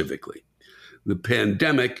specifically. The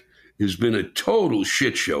pandemic has been a total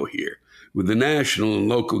shit show here, with the national and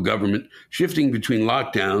local government shifting between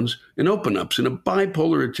lockdowns and open-ups in a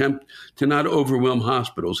bipolar attempt to not overwhelm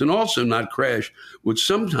hospitals and also not crash what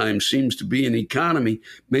sometimes seems to be an economy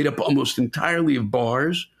made up almost entirely of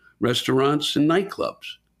bars, restaurants, and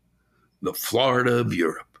nightclubs. The Florida of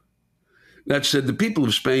Europe. That said, the people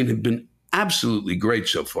of Spain have been absolutely great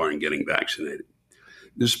so far in getting vaccinated.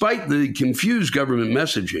 Despite the confused government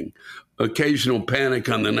messaging, occasional panic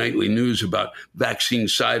on the nightly news about vaccine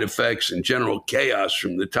side effects and general chaos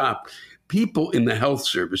from the top, people in the health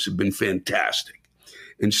service have been fantastic.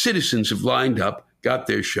 And citizens have lined up, got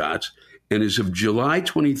their shots, and as of July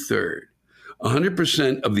 23rd,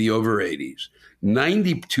 100% of the over 80s,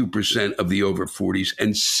 92% of the over 40s,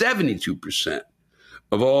 and 72%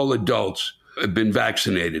 of all adults have been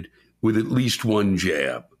vaccinated with at least one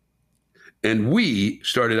jab. And we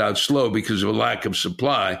started out slow because of a lack of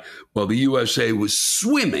supply, while the USA was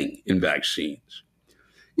swimming in vaccines.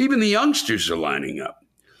 Even the youngsters are lining up.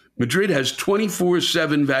 Madrid has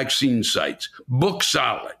 24/7 vaccine sites, book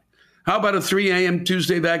solid. How about a 3 a.m.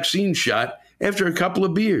 Tuesday vaccine shot after a couple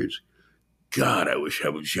of beers? God, I wish I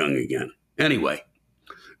was young again. Anyway,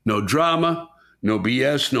 no drama, no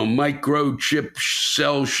BS, no microchip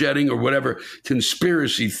cell shedding or whatever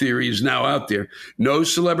conspiracy theory is now out there. No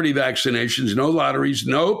celebrity vaccinations, no lotteries,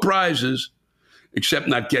 no prizes, except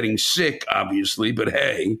not getting sick, obviously. But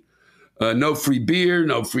hey, no free beer,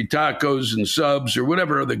 no free tacos and subs or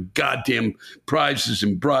whatever other goddamn prizes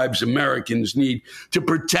and bribes Americans need to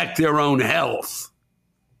protect their own health.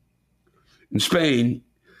 In Spain,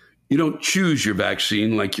 you don't choose your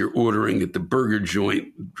vaccine like you're ordering at the burger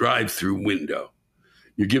joint drive-through window.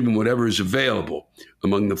 You're given whatever is available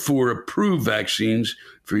among the 4 approved vaccines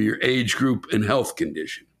for your age group and health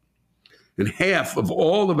condition. And half of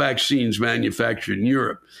all the vaccines manufactured in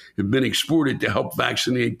Europe have been exported to help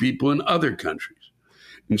vaccinate people in other countries.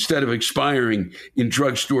 Instead of expiring in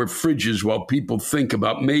drugstore fridges while people think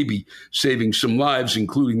about maybe saving some lives,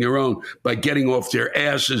 including their own, by getting off their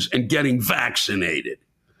asses and getting vaccinated.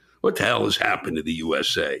 What the hell has happened to the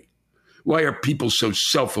USA? Why are people so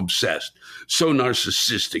self-obsessed, so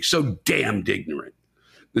narcissistic, so damned ignorant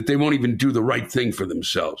that they won't even do the right thing for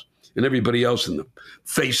themselves and everybody else in the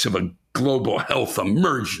face of a global health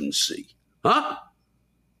emergency? Huh?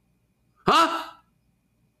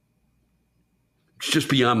 It's just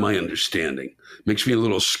beyond my understanding. Makes me a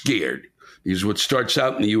little scared because what starts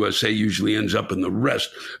out in the USA usually ends up in the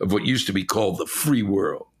rest of what used to be called the free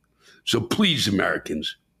world. So please,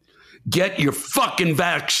 Americans, get your fucking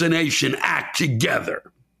vaccination act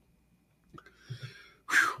together.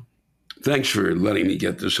 Whew. Thanks for letting me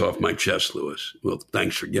get this off my chest, Lewis. Well,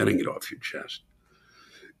 thanks for getting it off your chest.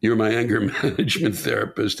 You're my anger management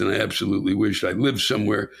therapist, and I absolutely wish I lived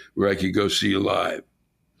somewhere where I could go see you live.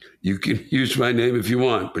 You can use my name if you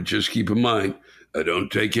want, but just keep in mind, I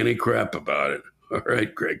don't take any crap about it. All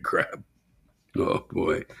right, Greg Krapp. Oh,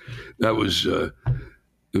 boy. That was, it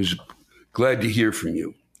was glad to hear from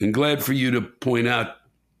you. And glad for you to point out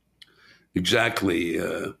exactly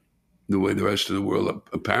the way the rest of the world,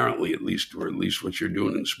 apparently at least, or at least what you're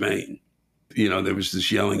doing in Spain. You know, there was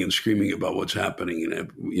this yelling and screaming about what's happening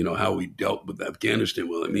and, you know, how we dealt with Afghanistan.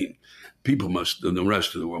 Well, I mean, people must, the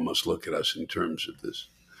rest of the world must look at us in terms of this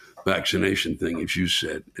vaccination thing, as you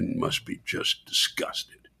said, and must be just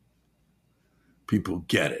disgusted. People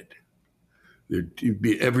get it.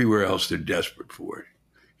 Everywhere else, they're desperate for it.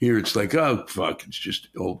 Here it's like, oh, fuck, it's just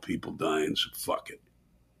old people dying, so fuck it.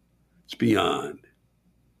 It's beyond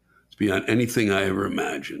beyond anything I ever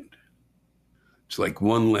imagined. It's like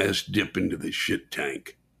one last dip into the shit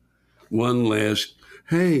tank. One last,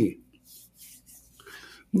 hey,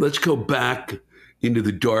 let's go back into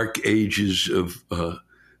the dark ages of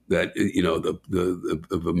that,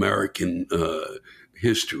 of American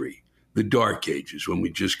history, the dark ages when we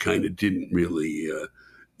just kind of didn't really,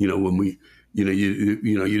 when we, you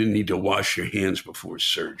didn't need to wash your hands before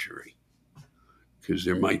surgery because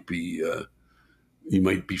there might be, you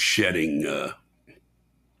might be shedding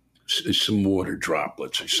some water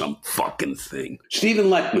droplets or some fucking thing. Stephen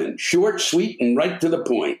Leckman, short, sweet, and right to the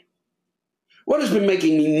point. What has been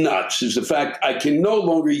making me nuts is the fact I can no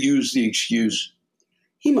longer use the excuse,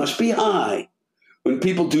 he must be high, when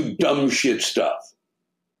people do dumb shit stuff.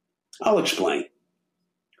 I'll explain.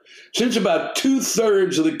 Since about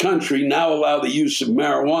 2/3 of the country now allow the use of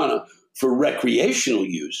marijuana for recreational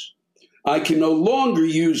use, I can no longer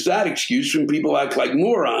use that excuse when people act like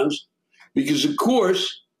morons because, of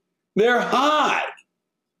course, they're high.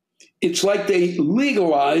 It's like they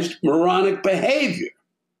legalized moronic behavior.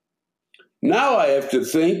 Now I have to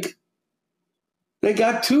think they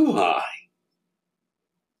got too high.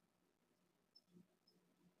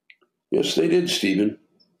 Yes, they did, Stephen.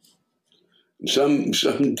 Some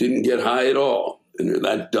didn't get high at all, and they're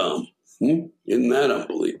that dumb. Isn't that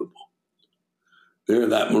unbelievable? They're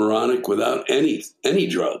that moronic without any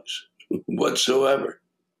drugs whatsoever.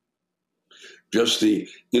 Just the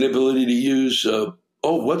inability to use,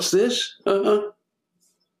 what's this? Thank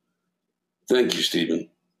you, Stephen.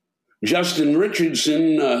 Justin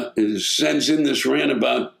Richardson sends in this rant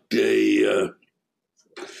about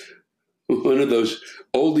one of those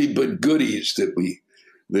oldie but goodies that we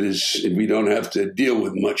don't have to deal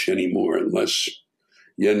with much anymore unless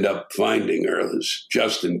you end up finding her, as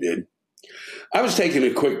Justin did. I was taking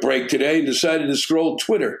a quick break today and decided to scroll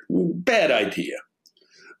Twitter. Bad idea.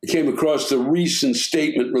 I came across the recent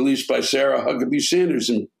statement released by Sarah Huckabee Sanders,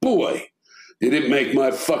 and boy, did it make my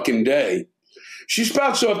fucking day. She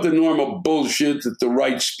spouts off the normal bullshit that the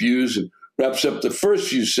right spews and wraps up the first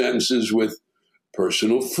few sentences with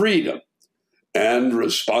personal freedom and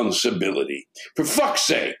responsibility. For fuck's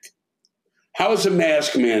sake, how is a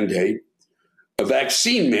mask mandate, a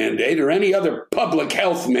vaccine mandate, or any other public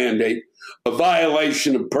health mandate a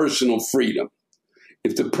violation of personal freedom?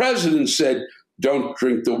 If the president said, don't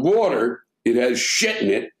drink the water, it has shit in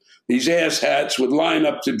it, these asshats would line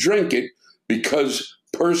up to drink it because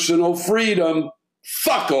personal freedom.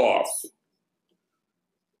 Fuck off.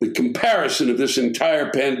 The comparison of this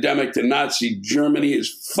entire pandemic to Nazi Germany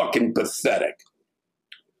is fucking pathetic.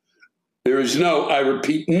 There is no, I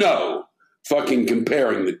repeat, no fucking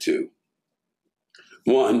comparing the two.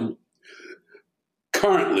 One,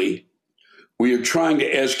 currently, we are trying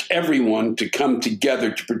to ask everyone to come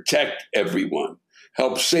together to protect everyone,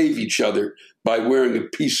 help save each other by wearing a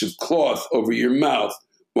piece of cloth over your mouth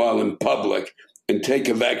while in public, and take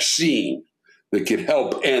a vaccine that could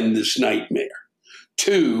help end this nightmare.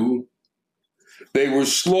 Two, they were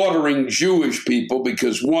slaughtering Jewish people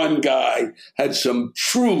because one guy had some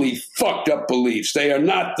truly fucked up beliefs. They are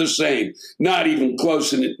not the same, not even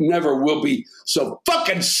close, and it never will be. So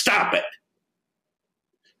fucking stop it.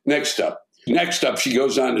 Next up, she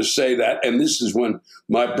goes on to say that, and this is when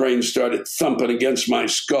my brain started thumping against my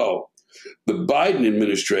skull. The Biden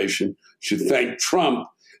administration should thank Trump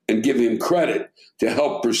and give him credit to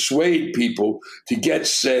help persuade people to get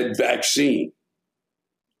said vaccine.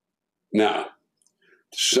 Now,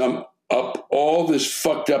 to sum up all this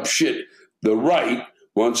fucked up shit, the right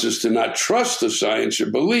wants us to not trust the science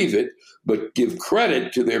or believe it, but give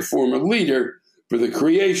credit to their former leader for the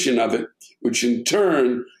creation of it, which in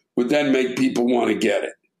turn would then make people want to get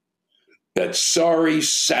it. That sorry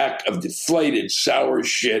sack of deflated, sour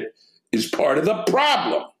shit is part of the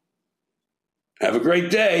problem. Have a great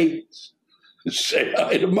day. Say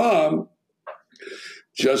hi to Mom.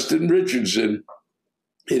 Justin Richardson.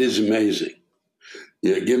 It is amazing.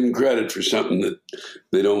 Yeah, give them credit for something that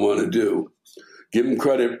they don't want to do. Give them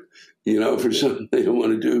credit, for something they don't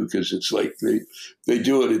want to do because it's like they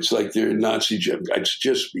do it. It's like they're Nazi Germany. It's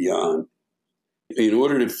just beyond. In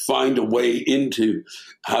order to find a way into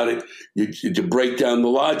how to break down the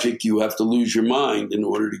logic, you have to lose your mind in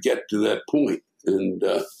order to get to that point. And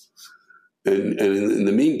in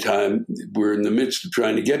the meantime, we're in the midst of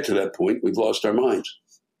trying to get to that point. We've lost our minds.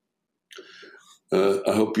 I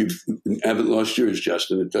hope you haven't lost yours,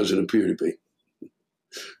 Justin. It doesn't appear to be.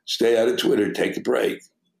 Stay out of Twitter. Take a break.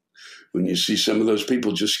 When you see some of those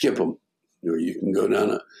people, just skip them. Or you can go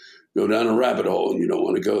down a rabbit hole, and you don't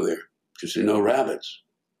want to go there because there are no rabbits.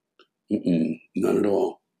 None at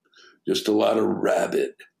all. Just a lot of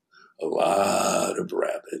rabbit. A lot of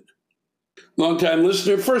rabbit. Long-time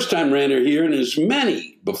listener, first-time ranter here, and as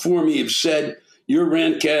many before me have said, your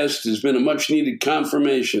rantcast has been a much-needed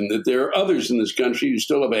confirmation that there are others in this country who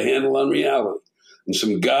still have a handle on reality and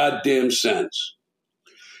some goddamn sense.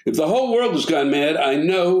 If the whole world has gone mad, I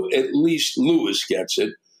know at least Lewis gets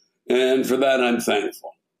it, and for that I'm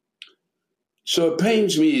thankful. So it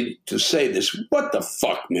pains me to say this. What the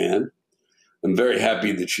fuck, man? I'm very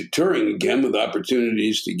happy that you're touring again with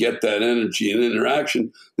opportunities to get that energy and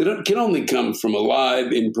interaction that can only come from a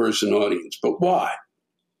live, in-person audience. But why?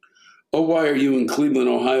 Oh, why are you in Cleveland,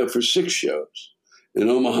 Ohio for 6 shows? In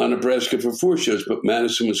Omaha, Nebraska for 4 shows, but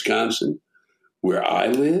Madison, Wisconsin, where I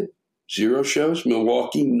live, 0 shows.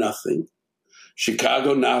 Milwaukee, nothing.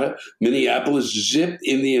 Chicago, nada. Minneapolis, zip.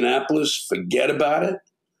 Indianapolis, forget about it.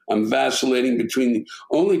 I'm vacillating between the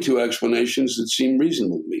only 2 explanations that seem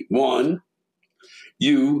reasonable to me. One,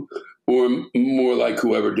 you, or more like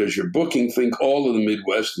whoever does your booking, think all of the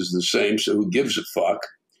Midwest is the same, so who gives a fuck?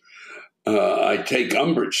 I take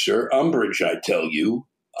umbrage, sir. Umbrage, I tell you.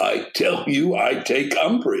 I take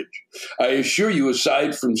umbrage. I assure you,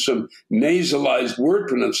 aside from some nasalized word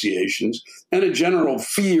pronunciations and a general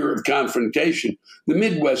fear of confrontation, the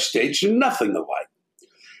Midwest states are nothing alike.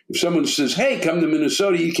 If someone says, hey, come to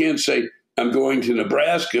Minnesota, you can't say, I'm going to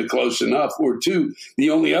Nebraska, close enough. Or 2, the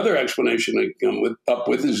only other explanation I come up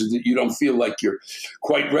with is that you don't feel like you're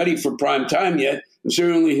quite ready for prime time yet, and so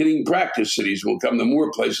you're only hitting practice cities. We'll come to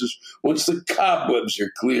more places once the cobwebs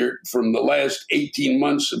are cleared from the last 18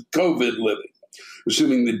 months of COVID living,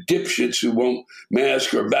 assuming the dipshits who won't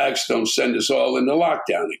mask or vax don't send us all into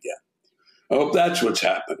lockdown again. I hope that's what's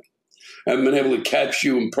happening. I haven't been able to catch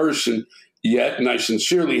you in person yet, and I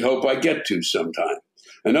sincerely hope I get to sometime.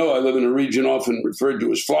 I know I live in a region often referred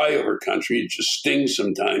to as flyover country. It just stings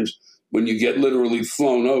sometimes when you get literally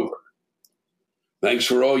flown over. Thanks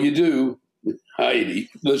for all you do,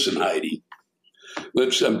 Heidi. Listen, Heidi,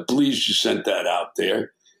 I'm pleased you sent that out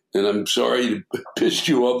there, and I'm sorry to piss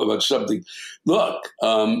you off about something. Look,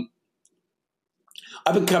 I've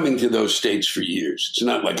been coming to those states for years. It's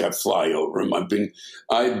not like I fly over them.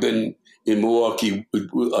 I've been in Milwaukee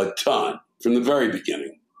a ton from the very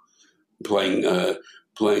beginning, playing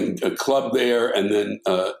a club there, and then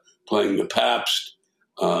playing the Pabst,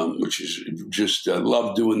 which is just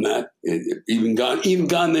love doing that. Even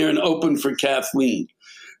gone there and opened for Kathleen,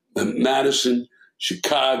 Madison,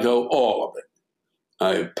 Chicago, all of it.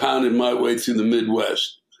 I have pounded my way through the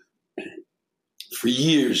Midwest for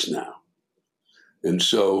years now, and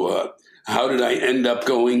so how did I end up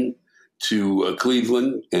going to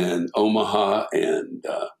Cleveland and Omaha and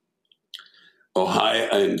Ohio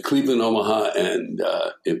and Cleveland, Omaha, and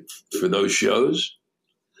for those shows?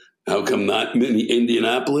 How come not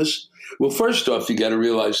Indianapolis? Well, first off, you got to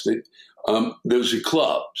realize that those are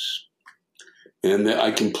clubs, and that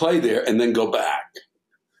I can play there and then go back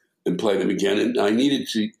and play them again. And I needed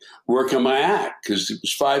to work on my act because it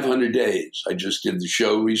was 500 days. I just did the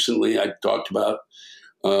show recently I talked about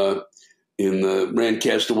in the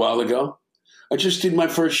Rantcast a while ago. I just did my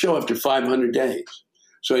first show after 500 days.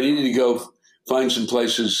 So I needed to go find some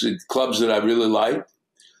places, clubs that I really like.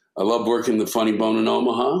 I love working the Funny Bone in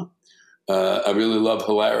Omaha. I really love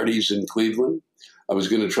Hilarities in Cleveland. I was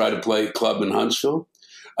going to try to play a club in Huntsville.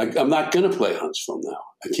 I'm not going to play Huntsville now.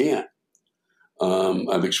 I can't.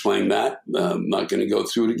 I've explained that. I'm not going to go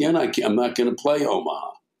through it again. I'm not going to play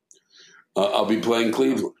Omaha. I'll be playing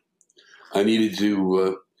Cleveland. I needed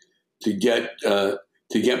to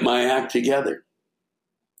get my act together.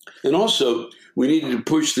 And also, we needed to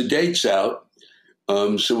push the dates out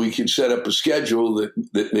so we could set up a schedule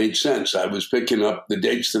that made sense. I was picking up the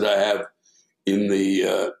dates that I have in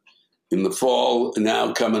the fall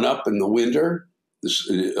now coming up in the winter,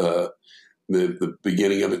 the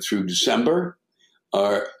beginning of it through December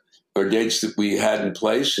are dates that we had in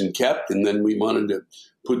place and kept, and then we wanted to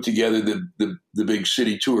put together the big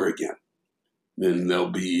city tour again. And they'll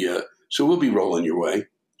be so we'll be rolling your way.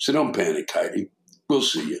 So don't panic, Heidi. We'll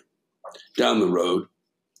see you down the road.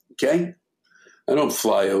 Okay? I don't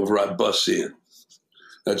fly over, I bus in.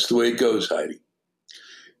 That's the way it goes, Heidi.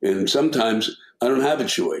 And sometimes I don't have a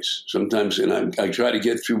choice. Sometimes, and I try to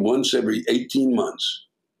get through once every 18 months.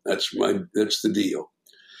 That's the deal.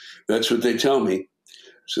 That's what they tell me,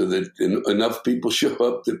 so that enough people show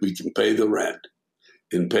up that we can pay the rent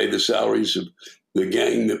and pay the salaries of the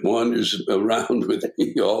gang that wanders around with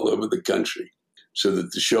me all over the country, so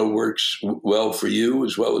that the show works well for you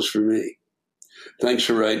as well as for me. Thanks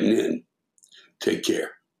for writing in. Take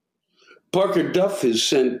care. Parker Duff has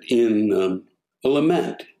sent in a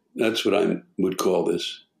lament. That's what I would call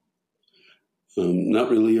this. Not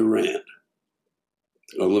really a rant,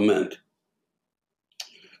 a lament.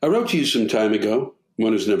 I wrote to you some time ago.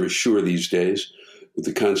 One is never sure these days, with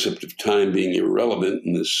the concept of time being irrelevant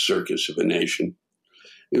in this circus of a nation.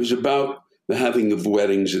 It was about the having of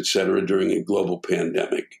weddings, etc., during a global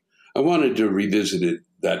pandemic. I wanted to revisit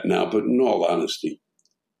that now, but in all honesty,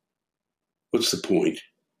 what's the point?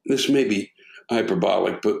 This may be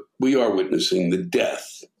hyperbolic, but we are witnessing the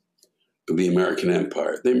death of the American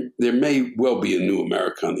empire. There may well be a new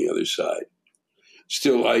America on the other side.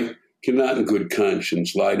 Still, I cannot in good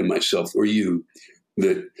conscience lie to myself or you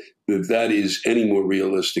that is any more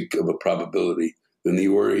realistic of a probability than the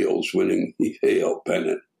Orioles winning the AL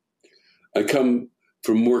pennant. I come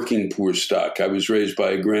from working poor stock. I was raised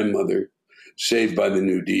by a grandmother, saved by the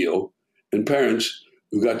New Deal, and parents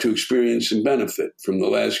who got to experience and benefit from the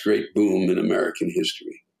last great boom in American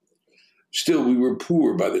history. Still, we were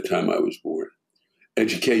poor by the time I was born.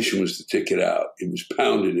 Education was the ticket out. It was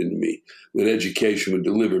pounded into me that education would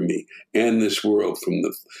deliver me and this world from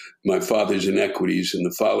my father's inequities and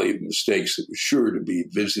the folly of mistakes that were sure to be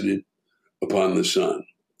visited upon the son.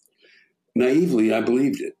 Naively, I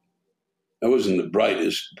believed it. I wasn't the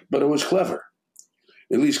brightest, but I was clever.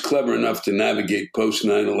 At least clever enough to navigate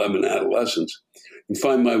post-9/11 adolescence and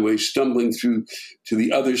find my way stumbling through to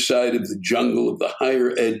the other side of the jungle of the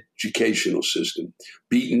higher educational system,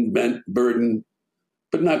 beaten, bent, burdened,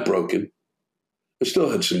 but not broken. I still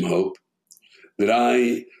had some hope that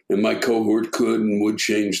I and my cohort could and would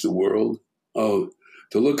change the world. Oh,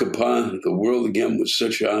 to look upon the world again with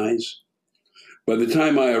such eyes. By the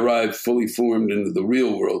time I arrived fully formed into the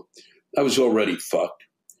real world, I was already fucked.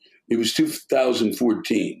 It was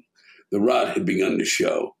 2014. The rot had begun to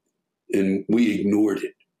show, and we ignored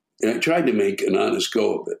it. And I tried to make an honest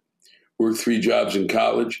go of it. Worked 3 jobs in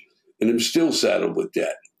college, and am still saddled with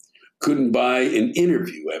debt. Couldn't buy an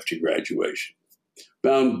interview after graduation.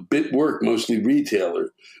 Found bit work, mostly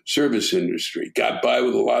retailer, service industry. Got by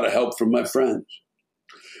with a lot of help from my friends.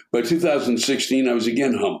 By 2016, I was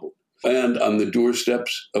again humbled and on the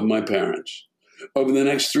doorsteps of my parents. Over the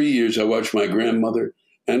next 3 years, I watched my grandmother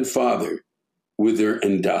and father wither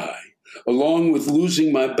and die, along with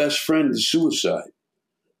losing my best friend to suicide.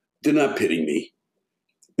 Do not pity me.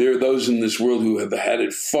 There are those in this world who have had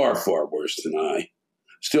it far, far worse than I.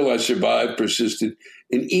 Still, I survived, persisted,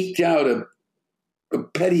 and eked out a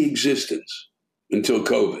petty existence until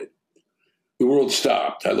COVID. The world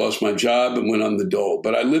stopped. I lost my job and went on the dole,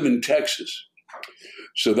 but I live in Texas.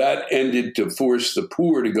 So that ended to force the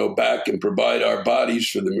poor to go back and provide our bodies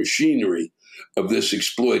for the machinery of this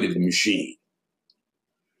exploited machine.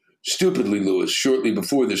 Stupidly, Lewis, shortly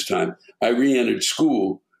before this time, I re-entered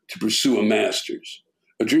school to pursue a master's,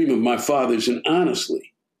 a dream of my father's, and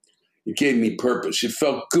honestly, it gave me purpose. It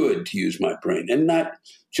felt good to use my brain, and not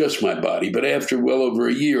just my body, but after well over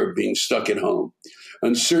a year of being stuck at home,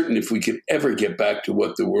 uncertain if we could ever get back to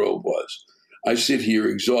what the world was, I sit here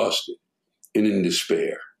exhausted and in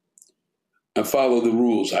despair. I follow the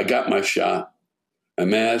rules. I got my shot. I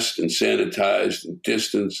masked and sanitized and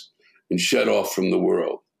distanced and shut off from the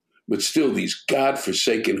world. But still, these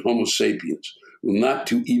godforsaken Homo sapiens will not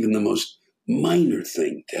do even the most minor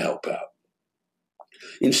thing to help out.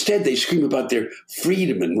 Instead, they scream about their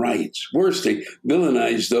freedom and rights. Worse, they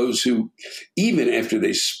villainize those who, even after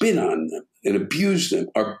they spit on them and abuse them,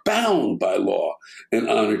 are bound by law and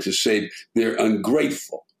honor to save their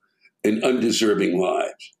ungrateful and undeserving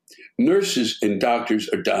lives. Nurses and doctors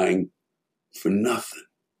are dying for nothing.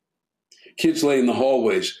 Kids lay in the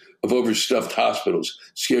hallways of overstuffed hospitals,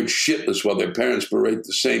 scared shitless while their parents berate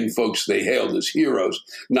the same folks they hailed as heroes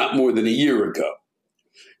not more than a year ago.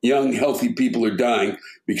 Young, healthy people are dying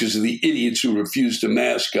because of the idiots who refuse to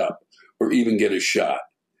mask up or even get a shot.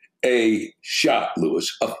 A shot,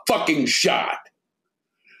 Lewis. A fucking shot.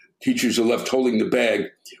 Teachers are left holding the bag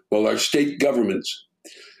while our state governments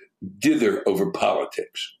dither over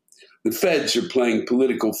politics. The feds are playing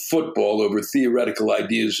political football over theoretical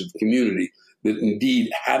ideas of community that indeed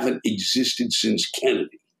haven't existed since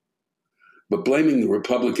Kennedy. But blaming the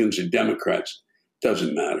Republicans or Democrats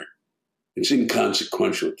doesn't matter. It's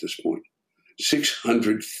inconsequential at this point.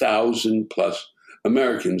 600,000 plus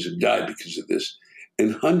Americans have died because of this,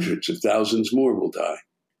 and hundreds of thousands more will die.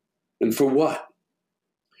 And for what?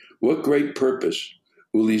 What great purpose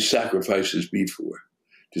will these sacrifices be for?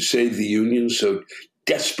 To save the Union so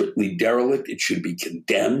desperately derelict it should be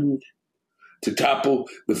condemned? To topple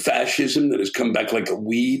the fascism that has come back like a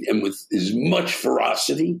weed and with as much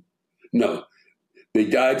ferocity? No, they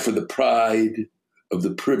died for the pride of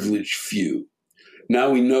the privileged few.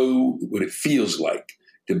 Now we know what it feels like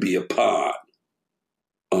to be a pawn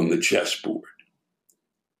on the chessboard.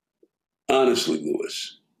 Honestly,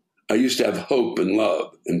 Lewis, I used to have hope and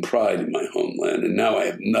love and pride in my homeland, and now I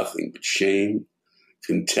have nothing but shame,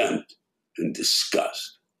 contempt, and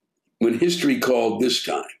disgust. When history called this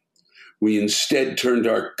time, we instead turned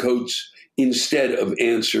our coats instead of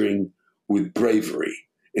answering with bravery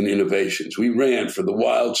and innovations. We ran for the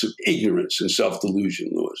wilds of ignorance and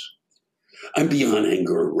self-delusion, Lewis. I'm beyond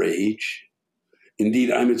anger or rage. Indeed,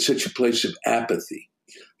 I'm at such a place of apathy.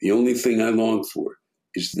 The only thing I long for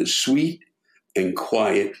is the sweet and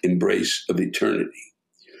quiet embrace of eternity.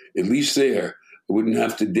 At least there, I wouldn't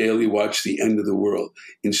have to daily watch the end of the world.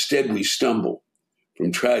 Instead, we stumble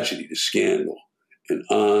from tragedy to scandal, and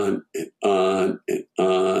on and on and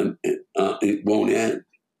on and on. It won't end.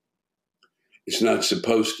 It's not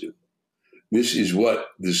supposed to. This is what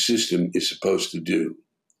the system is supposed to do.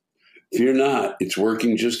 Fear not, it's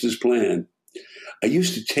working just as planned. I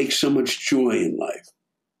used to take so much joy in life,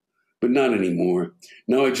 but not anymore.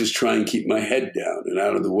 Now I just try and keep my head down and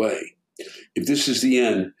out of the way. If this is the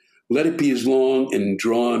end, let it be as long and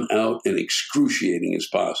drawn out and excruciating as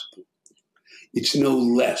possible. It's no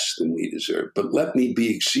less than we deserve, but let me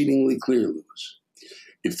be exceedingly clear, Lewis.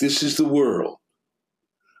 If this is the world,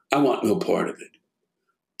 I want no part of it.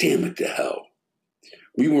 Damn it to hell.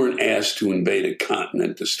 We weren't asked to invade a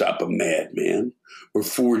continent to stop a madman or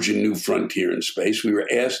forge a new frontier in space. We were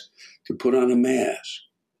asked to put on a mask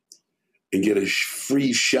and get a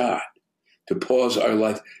free shot to pause our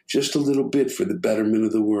life just a little bit for the betterment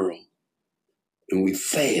of the world. And we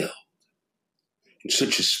failed in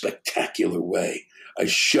such a spectacular way. I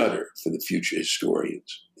shudder for the future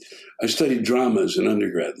historians. I studied drama as an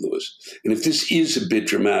undergrad, Lewis, and if this is a bit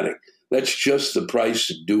dramatic, that's just the price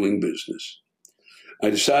of doing business. I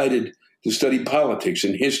decided to study politics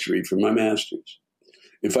and history for my master's.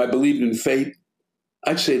 If I believed in fate,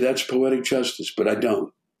 I'd say that's poetic justice, but I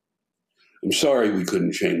don't. I'm sorry we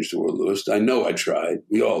couldn't change the world, Lewis. I know I tried.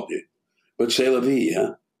 We all did. But c'est la vie,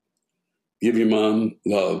 huh? Give your mom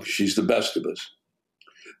love. She's the best of us.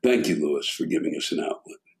 Thank you, Lewis, for giving us an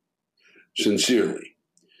outlet. Sincerely,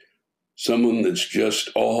 someone that's just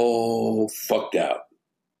all fucked out.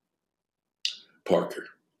 Parker.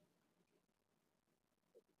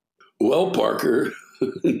 Well, Parker,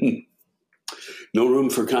 no room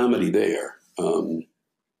for comedy there.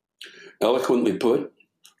 Eloquently put.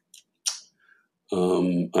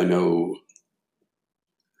 I know,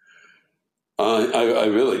 I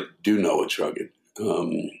really do know it's rugged.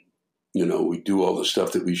 We do all the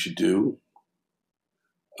stuff that we should do.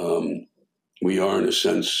 We are, in a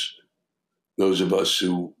sense, those of us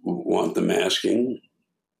who want the masking,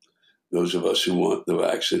 those of us who want the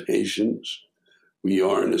vaccinations. We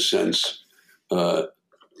are, in a sense, in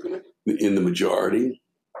the majority.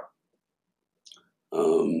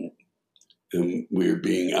 And we're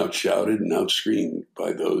being outshouted and outscreamed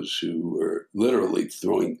by those who are literally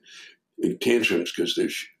throwing tantrums because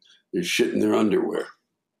they're shit in their underwear.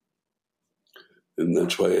 And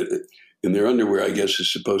that's why, in their underwear, I guess,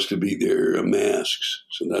 is supposed to be their masks.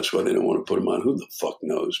 So that's why they don't want to put them on. Who the fuck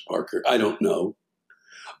knows, Parker? I don't know.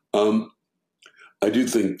 I do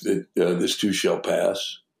think that this too shall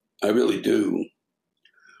pass. I really do.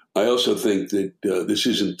 I also think that this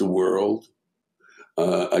isn't the world.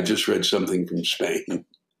 I just read something from Spain.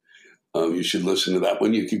 You should listen to that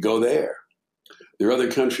one. You could go there. There are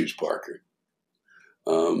other countries, Parker.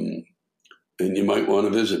 And you might want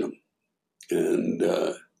to visit them. And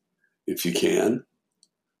if you can.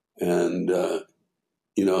 And,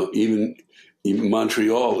 even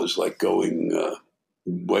Montreal is like going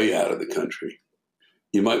way out of the country.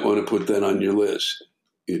 You might want to put that on your list.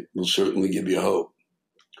 It will certainly give you hope.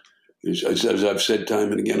 As I've said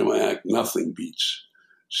time and again in my act, nothing beats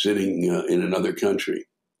sitting in another country,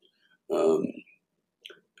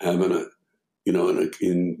 having a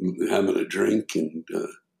drink and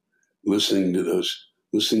listening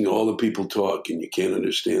to all the people talk, and you can't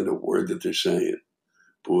understand a word that they're saying.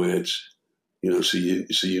 Boy, it's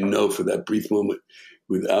so you know for that brief moment,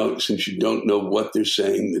 since you don't know what they're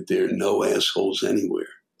saying, that there are no assholes anywhere.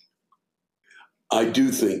 I do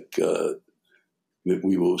think that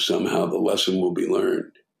we will somehow, the lesson will be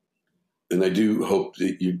learned. And I do hope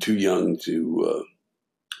that you're too young to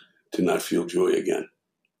not feel joy again.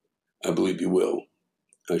 I believe you will.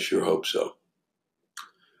 I sure hope so.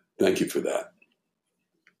 Thank you for that.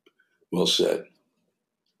 Well said.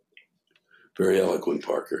 Very eloquent,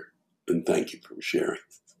 Parker. And thank you for sharing.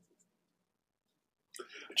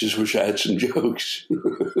 I just wish I had some jokes.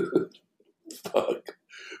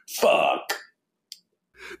 Fuck.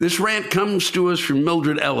 This rant comes to us from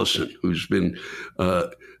Mildred Ellison, who's been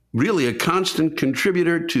really a constant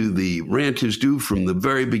contributor to the Rant is Due from the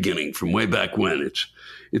very beginning, from way back when.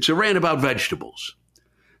 It's a rant about vegetables.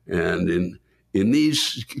 And in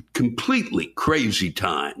these completely crazy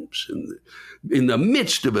times, in the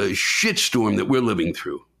midst of a shitstorm that we're living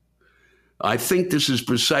through, I think this is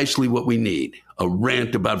precisely what we need, a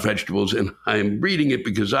rant about vegetables. And I'm reading it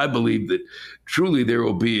because I believe that truly there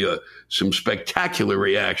will be some spectacular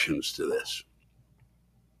reactions to this.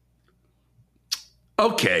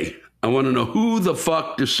 Okay, I want to know who the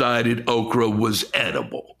fuck decided okra was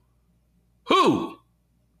edible? Who?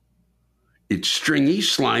 It's stringy,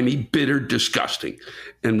 slimy, bitter, disgusting,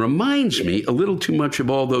 and reminds me a little too much of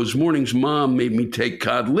all those mornings Mom made me take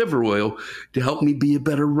cod liver oil to help me be a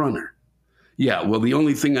better runner. Yeah, well, the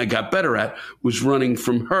only thing I got better at was running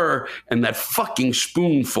from her and that fucking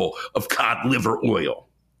spoonful of cod liver oil.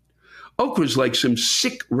 Okra's like some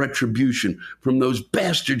sick retribution from those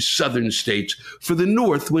bastard southern states for the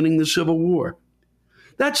North winning the Civil War.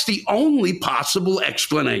 That's the only possible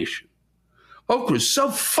explanation. Okra's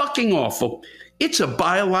so fucking awful, it's a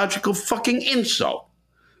biological fucking insult.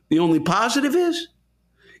 The only positive is,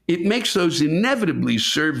 it makes those inevitably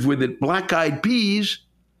served with it black-eyed peas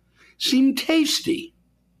seem tasty.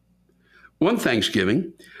 One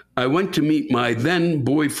Thanksgiving, I went to meet my then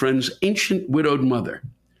boyfriend's ancient widowed mother.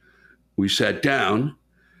 We sat down,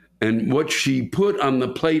 and what she put on the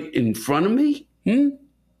plate in front of me?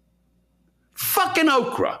 Fucking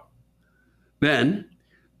okra. Then,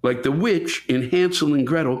 like the witch in Hansel and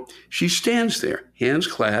Gretel, she stands there, hands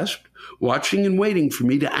clasped, watching and waiting for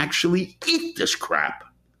me to actually eat this crap.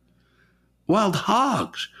 Wild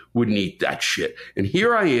hogs wouldn't eat that shit. And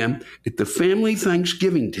here I am at the family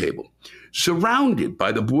Thanksgiving table, surrounded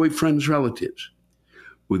by the boyfriend's relatives,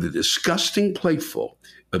 with a disgusting plateful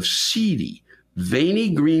of seedy, veiny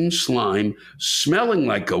green slime smelling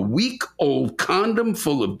like a week-old condom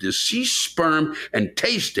full of deceased sperm and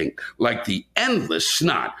tasting like the endless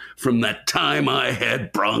snot from that time I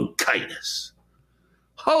had bronchitis.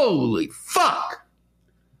 Holy fuck!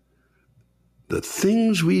 The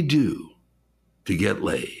things we do to get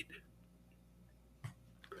laid.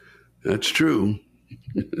 That's true.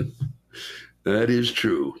 That is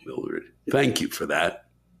true, Mildred. Thank you for that.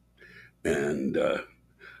 And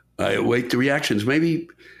I await the reactions. Maybe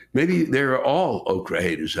there are all okra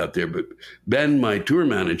haters out there, but Ben, my tour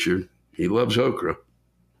manager, he loves okra.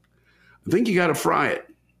 I think you got to fry it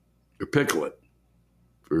or pickle it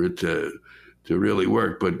for it to really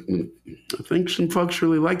work. But I think some folks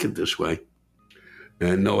really like it this way.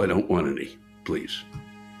 And no, I don't want any, please.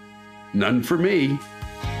 None for me.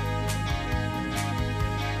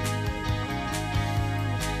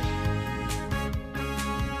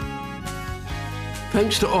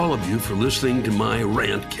 Thanks to all of you for listening to my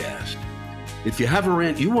rantcast. If you have a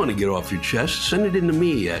rant you want to get off your chest, send it in to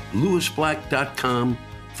me at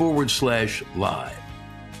lewisblack.com/live.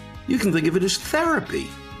 You can think of it as therapy,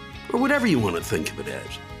 or whatever you want to think of it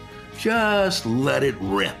as. Just let it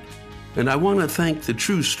rip. And I want to thank the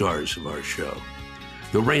true stars of our show,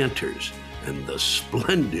 the ranters, and the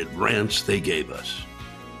splendid rants they gave us.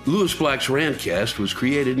 Lewis Black's Rantcast was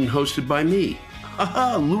created and hosted by me,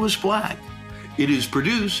 Lewis Black. It is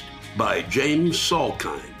produced by James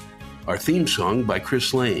Salkind. Our theme song by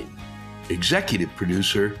Chris Lane. Executive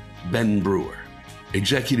producer, Ben Brewer.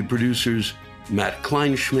 Executive producers, Matt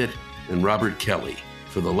Kleinschmidt and Robert Kelly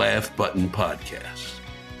for the Laugh Button Podcast.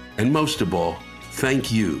 And most of all,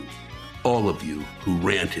 thank you, all of you who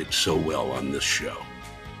ranted so well on this show.